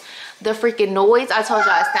base, the freaking noise, I told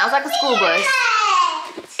y'all it sounds like a school bus.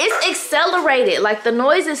 It's accelerated. Like the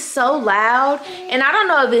noise is so loud, and I don't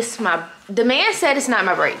know if it's the man said it's not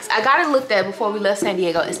my brakes. I got it looked at before we left San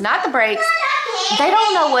Diego. It's not the brakes. They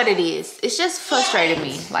don't know what it is. It's just frustrating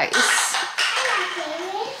me. Like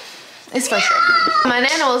it's frustrating. My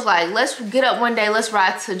nana was like, let's get up one day, let's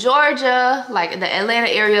ride to Georgia, like the Atlanta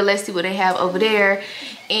area, let's see what they have over there.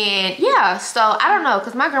 And yeah, so I don't know,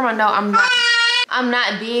 because my grandma know I'm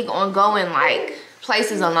not big on going like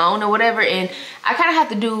places alone or whatever, and I kind of have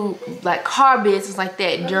to do like car business like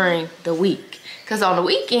that during the week, because on the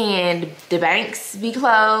weekend the banks be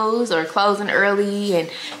closed or closing early and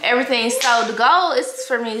everything. So the goal is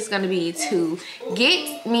for me is going to be to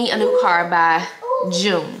get me a new car by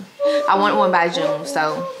June. I want one by June.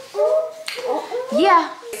 So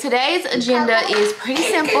yeah, today's agenda is pretty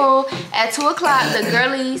simple. At 2 o'clock the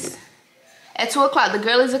girlies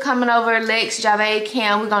are coming over. Lex, Javed,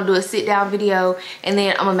 Cam, we're gonna do a sit down video, and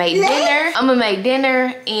then I'm gonna make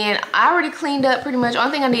dinner. And I already cleaned up pretty much.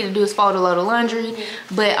 Only thing I need to do is fold a load of laundry,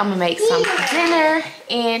 but I'm gonna make some dinner.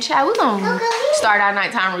 And child, we're gonna start our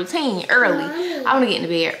nighttime routine early. I want to get into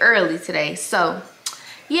bed early today. So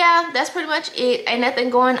yeah, that's pretty much it. Ain't nothing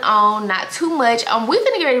going on, not too much. We're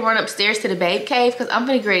gonna get ready to run upstairs to the babe cave, because I'm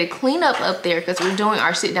gonna get ready to clean up there, because we're doing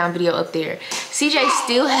our sit down video up there. CJ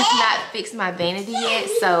still has not fixed my vanity yet,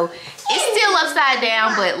 so it's still upside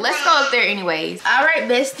down, but let's go up there anyways. All right,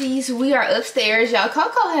 besties, we are upstairs. Y'all,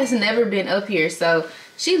 Coco has never been up here, so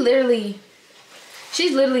she's literally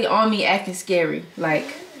on me acting scary.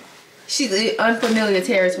 Like, she's in unfamiliar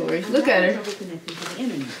territory. Look at her.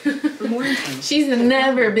 She's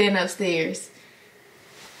never been upstairs.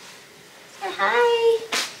 Say hi.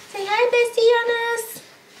 Say hi, bestie on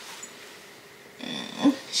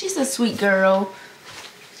us. She's a sweet girl.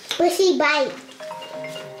 Will she bite?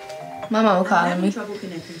 My mama calling me.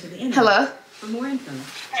 Hello? For more info,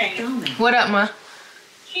 What up, ma?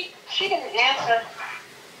 She didn't answer.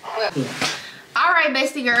 All right,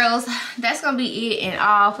 bestie girls, that's gonna be it and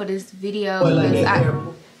all for this video.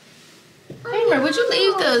 Kramer, would you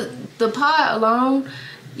leave the pod alone?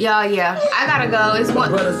 Y'all, yeah, I gotta go. It's one.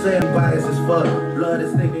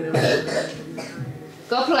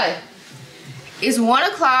 Go play. It's 1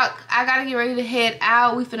 o'clock. I gotta get ready to head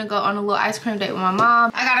out. We finna go on a little ice cream date with my mom.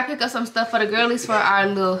 I gotta pick up some stuff for the girlies for our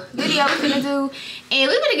little video we finna do. And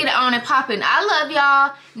we finna get it on and popping. I love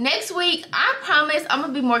y'all. Next week, I promise I'm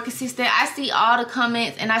gonna be more consistent. I see all the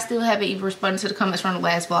comments, and I still haven't even responded to the comments from the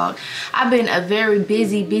last vlog. I've been a very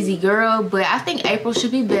busy girl, but I think April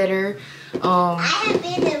should be better. I have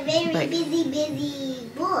been a very busy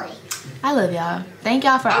boy. I love y'all. Thank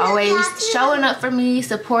y'all for always showing up for me,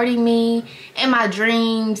 supporting me in my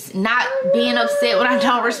dreams, not being upset when I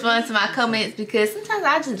don't respond to my comments, because sometimes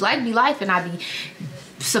I just like be life and I be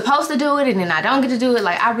supposed to do it and then I don't get to do it.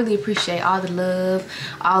 Like, I really appreciate all the love,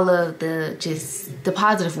 all of the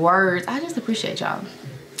positive words. I just appreciate y'all.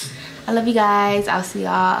 I love you guys. I'll see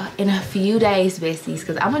y'all in a few days, besties,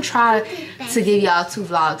 because I'm gonna try to give y'all 2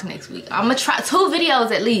 vlogs next week. I'm gonna try 2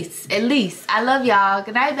 videos at least. I love y'all.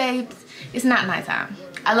 Good night, babes. It's not nighttime.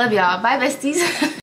 I love y'all. Bye, besties.